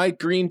down. My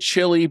green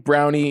chili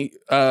brownie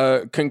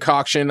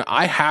concoction,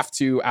 I have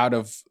to, out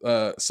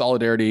of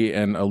solidarity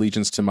and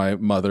allegiance to my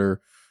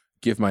mother,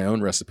 give my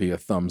own recipe a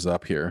thumbs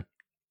up here.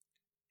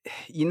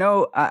 You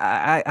know,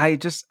 I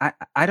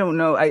don't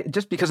know.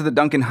 Just because of the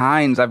Duncan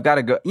Hines, I've got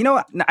to go. You know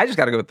what? I just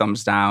got to go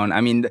thumbs down.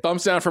 I mean,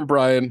 Thumbs down from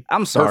Brian.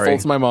 I'm sorry. Hurtful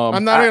to my mom.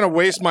 I'm not going to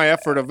waste my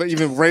effort of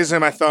even raising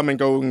my thumb and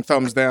going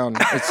thumbs down.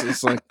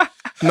 It's like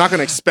I'm not going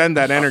to expend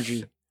that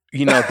energy.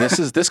 You know,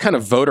 this kind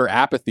of voter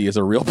apathy is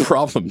a real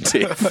problem,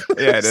 Dave.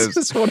 Yeah, it is.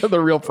 It's one of the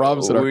real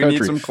problems in our country. We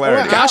need some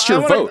clarity. Cast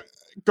your vote.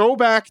 Go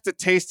back to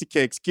Tasty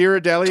Cakes.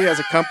 Ghirardelli as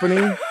a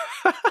company.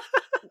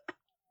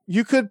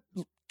 You could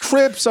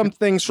crib some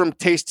things from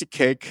Tasty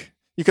Cake.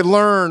 You could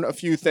learn a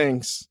few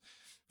things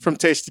from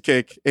Tasty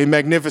Cake. A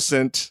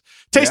magnificent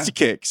Tasty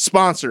Cake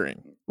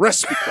sponsoring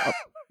Recipe Club.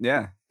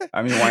 Yeah.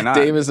 I mean, why not?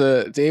 Dave is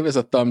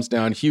a thumbs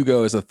down.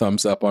 Hugo is a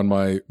thumbs up on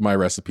my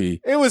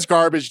recipe. It was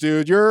garbage,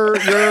 dude. Your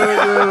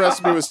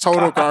recipe was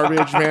total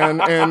garbage,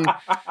 man.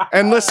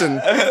 And listen,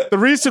 the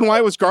reason why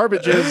it was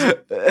garbage is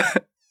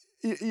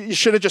you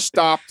should have just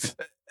stopped.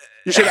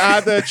 You should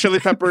add the chili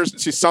peppers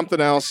to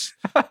something else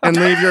and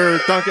leave your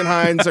Duncan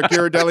Hines or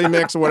Ghirardelli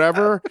mix or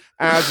whatever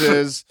as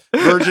is,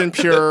 virgin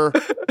pure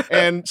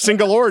and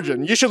single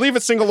origin. You should leave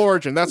it single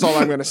origin. That's all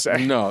I'm going to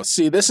say. No,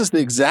 see, this is the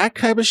exact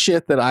type of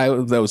shit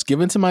that was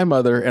given to my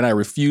mother, and I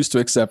refuse to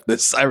accept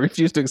this.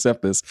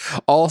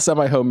 All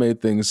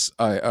semi-homemade things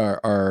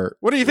are.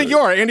 What do you think you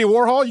are, Andy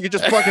Warhol? You could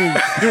just fucking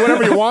do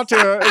whatever you want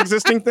to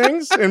existing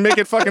things and make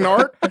it fucking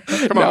art?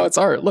 Come on. No, it's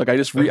art. Look,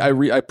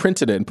 I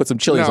printed it and put some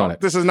chilies on it.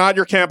 This is not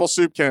your Campbell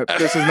soup kit.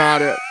 This is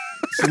not it.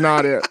 This is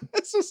not it.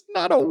 This is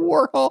not a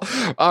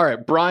Warhol. All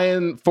right,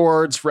 Brian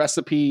Ford's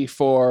recipe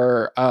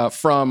for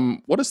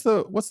from what's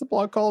the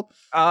blog called?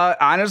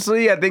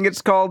 Honestly, I think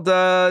it's called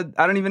I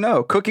don't even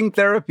know. Cooking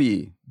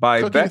Therapy by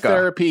Cooking Becca.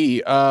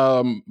 Therapy,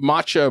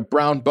 matcha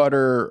brown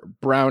butter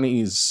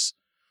brownies.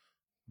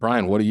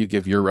 Brian, what do you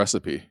give your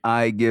recipe?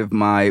 I give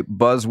my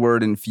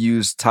buzzword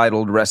infused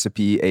titled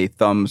recipe a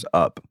thumbs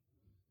up.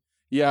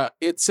 Yeah,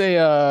 it's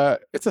a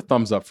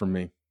thumbs up from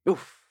me.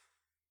 Oof.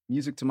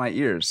 Music to my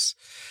ears.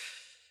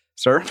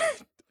 Sir?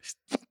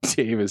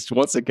 Dave is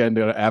once again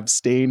going to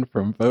abstain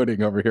from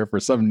voting over here for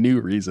some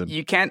new reason.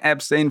 You can't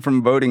abstain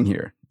from voting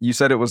here. You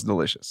said it was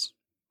delicious.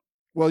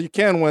 Well, you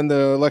can when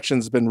the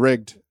election's been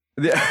rigged.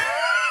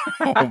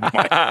 Oh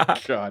my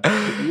God.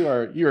 You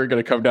are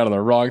going to come down on the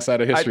wrong side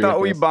of history. I thought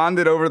we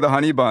bonded over the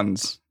honey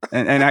buns,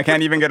 and I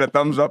can't even get a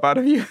thumbs up out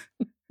of you.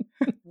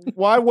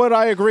 Why would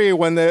I agree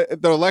when the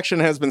election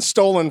has been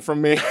stolen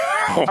from me?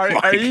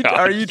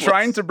 Are you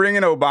trying to bring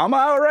in Obama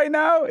out right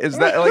now? Is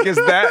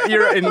that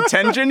your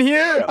intention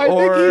here? I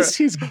think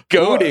he's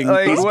goading.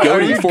 He's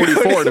goading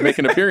 44 to make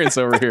an appearance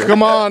over here.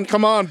 Come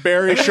on,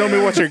 Barry. Show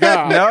me what you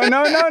got.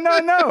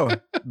 No.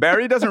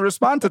 Barry doesn't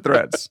respond to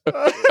threats. All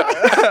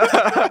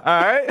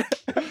right.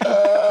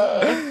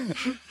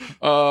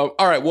 All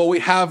right. Well, we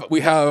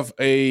have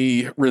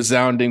a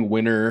resounding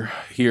winner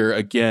here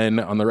again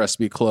on the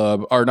Recipe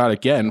Club, or not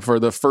again, for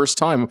the first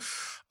time.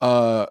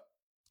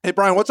 Hey,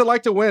 Brian, what's it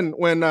like to win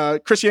when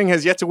Chris Young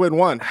has yet to win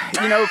one?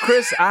 You know,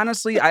 Chris,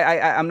 honestly,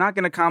 I'm not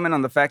going to comment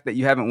on the fact that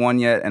you haven't won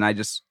yet, and I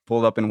just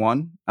pulled up and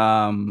won.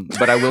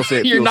 But I will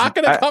say you're not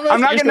going to comment.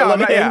 I'm not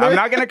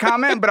going to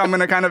comment, but I'm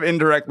going to kind of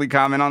indirectly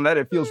comment on that.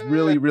 It feels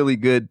really, really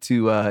good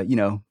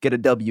to get a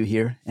W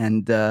here,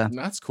 and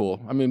that's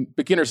cool. I mean,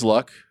 beginner's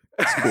luck.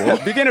 That's cool.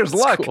 Beginner's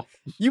luck. Cool.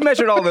 You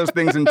measured all those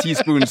things in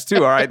teaspoons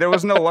too. All right, there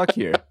was no luck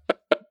here.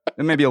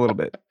 Maybe a little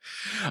bit.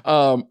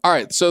 All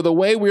right. So the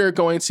way we're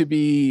going to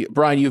be,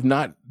 Brian, you've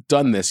not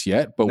done this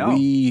yet, but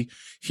we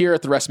here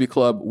at the Recipe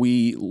Club,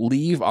 we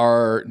leave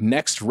our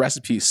next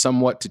recipe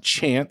somewhat to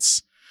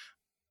chance.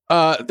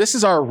 This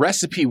is our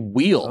recipe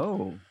wheel.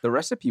 Oh, the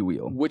recipe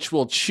wheel, which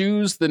will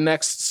choose the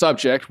next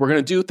subject. We're going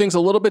to do things a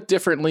little bit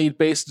differently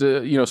based,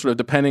 sort of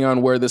depending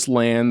on where this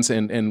lands,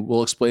 and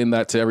we'll explain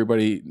that to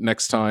everybody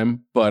next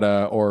time, but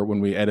or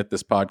when we edit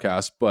this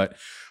podcast. But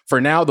for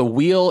now, the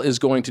wheel is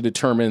going to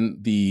determine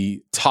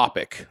the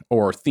topic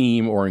or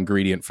theme or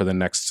ingredient for the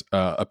next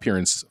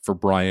appearance for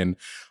Brian.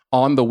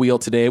 On the wheel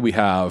today, we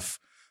have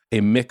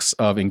a mix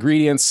of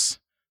ingredients,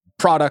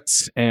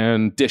 products,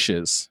 and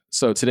dishes.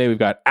 So today we've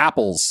got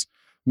apples,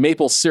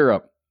 maple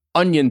syrup,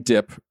 onion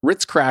dip,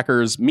 Ritz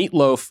crackers,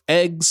 meatloaf,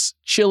 eggs,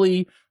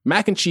 chili,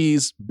 mac and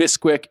cheese,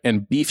 Bisquick,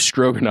 and beef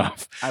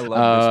stroganoff. I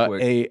love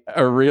Bisquick.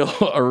 A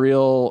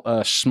real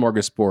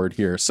smorgasbord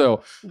here.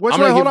 So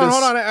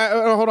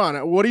hold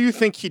on. What do you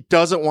think he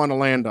doesn't want to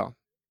land on?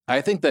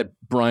 I think that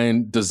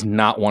Brian does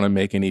not want to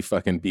make any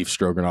fucking beef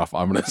stroganoff.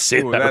 I'm going to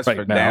say that that's right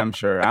for now. Damn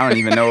sure. I don't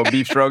even know what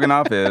beef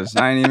stroganoff is.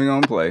 I ain't even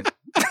going to play.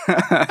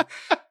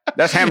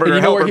 That's hamburger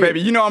helper,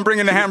 baby. You know I'm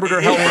bringing the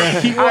hamburger helper.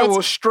 I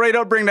will straight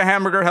up bring the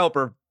hamburger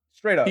helper.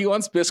 Straight up. He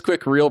wants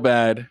Bisquick real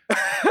bad.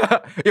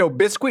 Yo,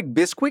 Bisquick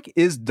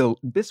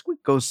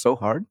goes so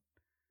hard.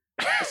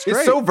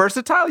 It's so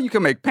versatile. You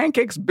can make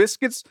pancakes,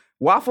 biscuits,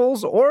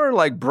 waffles, or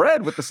like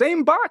bread with the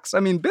same box. I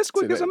mean,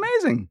 Bisquick is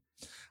amazing.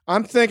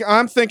 I'm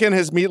thinking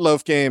his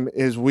meatloaf game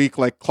is weak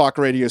like clock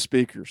radio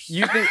speakers.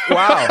 You think?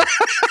 Wow.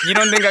 You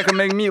don't think I can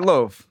make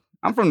meatloaf?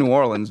 I'm from New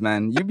Orleans,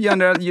 man. You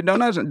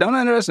don't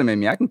underestimate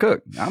me. I can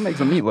cook. I'll make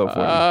some meatloaf for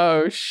you.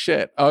 Oh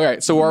shit! Okay,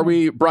 so are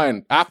we,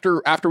 Brian?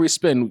 After we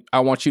spin, I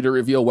want you to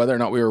reveal whether or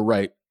not we were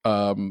right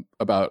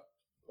about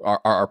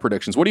our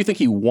predictions. What do you think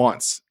he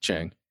wants,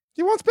 Chang?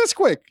 He wants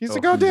Bisquick. He's a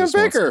goddamn just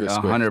wants baker.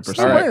 Bisquick. 100%.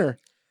 No brainer.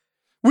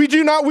 We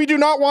do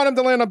not want him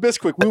to land on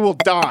Bisquick. We will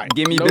die.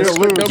 Give me No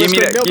Bisquick. Bisquick, Give me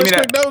that. no Give me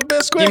that. Bisquick, no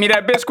Bisquick. Give me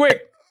that Bisquick.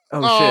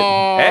 Oh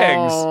shit!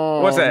 Eggs.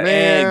 What's that?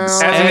 man. Eggs.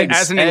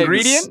 As an Eggs.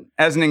 ingredient?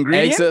 As an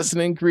ingredient? Eggs as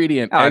an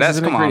ingredient. Oh, Eggs that's as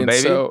an come on,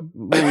 ingredient. baby. So,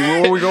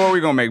 What we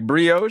gonna make?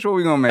 Brioche? What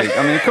we gonna make?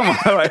 I mean, come on,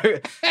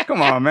 like,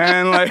 come on,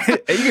 man. Like, you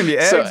can be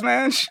eggs, So,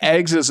 man.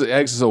 eggs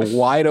is a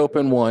wide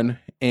open one,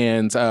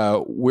 and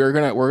we're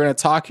gonna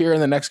talk here in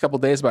the next couple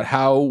of days about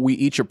how we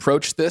each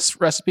approach this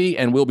recipe,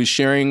 and we'll be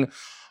sharing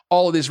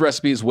all of these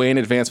recipes way in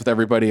advance with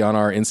everybody on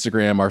our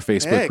Instagram, our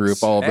Facebook Eggs. group,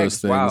 all of those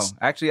Eggs, things. wow.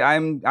 Actually,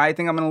 I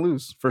think I'm gonna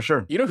lose for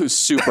sure. You know who's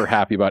super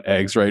happy about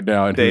eggs right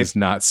now and Dave. who's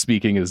not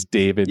speaking is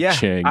David Yeah,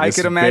 Chang. I Is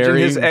could imagine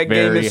his very, egg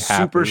game very is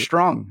super happy.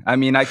 strong. I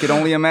mean, I could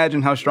only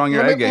imagine how strong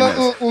your egg game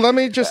is. Let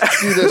me just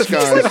do this,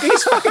 guys.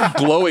 He's fucking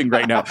glowing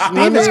right now.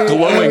 Let He's me-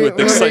 glowing with let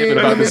me- excitement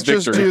about let me this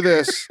just victory. do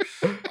this.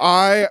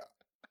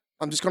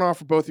 I'm just going to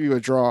offer both of you a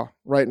draw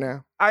right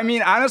now. I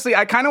mean, honestly,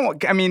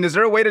 is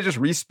there a way to just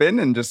respin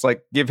and just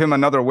like give him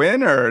another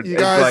win, or You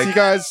it's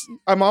guys,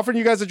 I'm offering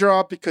you guys a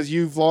draw because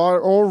you've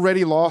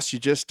already lost. You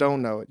just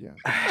don't know it yet.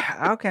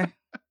 okay?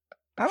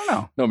 I don't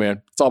know. No,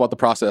 man. It's all about the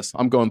process.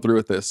 I'm going through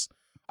with this.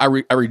 I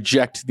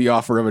reject the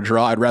offer of a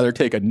draw. I'd rather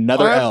take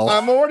another L.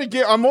 I'm already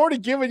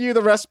giving you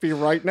the recipe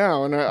right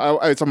now, and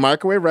it's a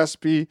microwave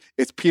recipe.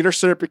 It's Peter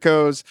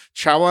Serpico's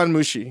chawan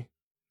mushi.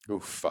 Oh,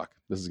 fuck.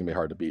 This is going to be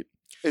hard to beat.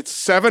 It's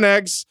 7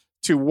 eggs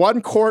to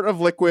 1 quart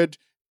of liquid.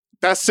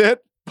 That's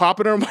it.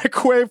 Pop it in a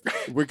microwave.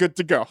 We're good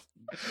to go.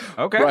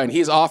 Okay. Brian,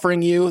 he's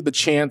offering you the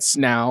chance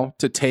now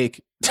to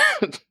take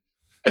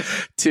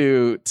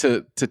to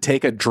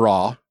take a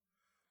draw,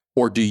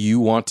 or do you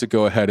want to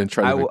go ahead and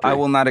try the victory? I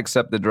will not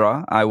accept the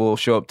draw. I will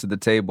show up to the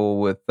table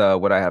with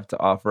what I have to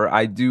offer.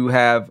 I do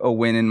have a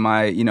win in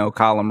my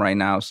column right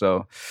now,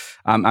 so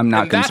I'm not and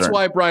concerned. that's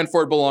why Brian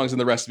Ford belongs in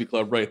the recipe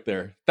club right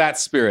there. That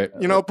spirit.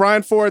 You know,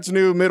 Brian Ford's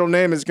new middle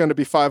name is going to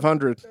be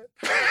 500.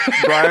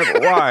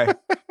 Brian, why?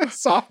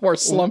 Sophomore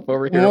slump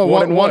over here. One,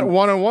 One and one.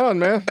 1 and 1,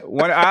 man.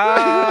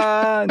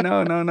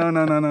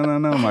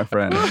 No, my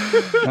friend. No.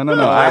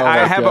 Oh, I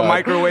my have a God.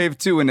 microwave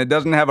too, and it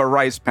doesn't have a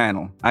rice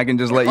panel. I can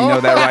just let you know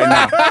that right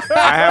now.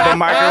 I have a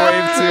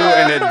microwave too,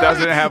 and it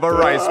doesn't have a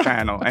rice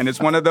panel, and it's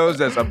one of those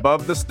that's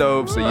above the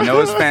stove, so you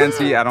know it's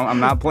fancy. I'm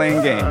not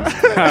playing games.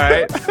 All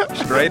right,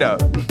 straight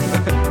up.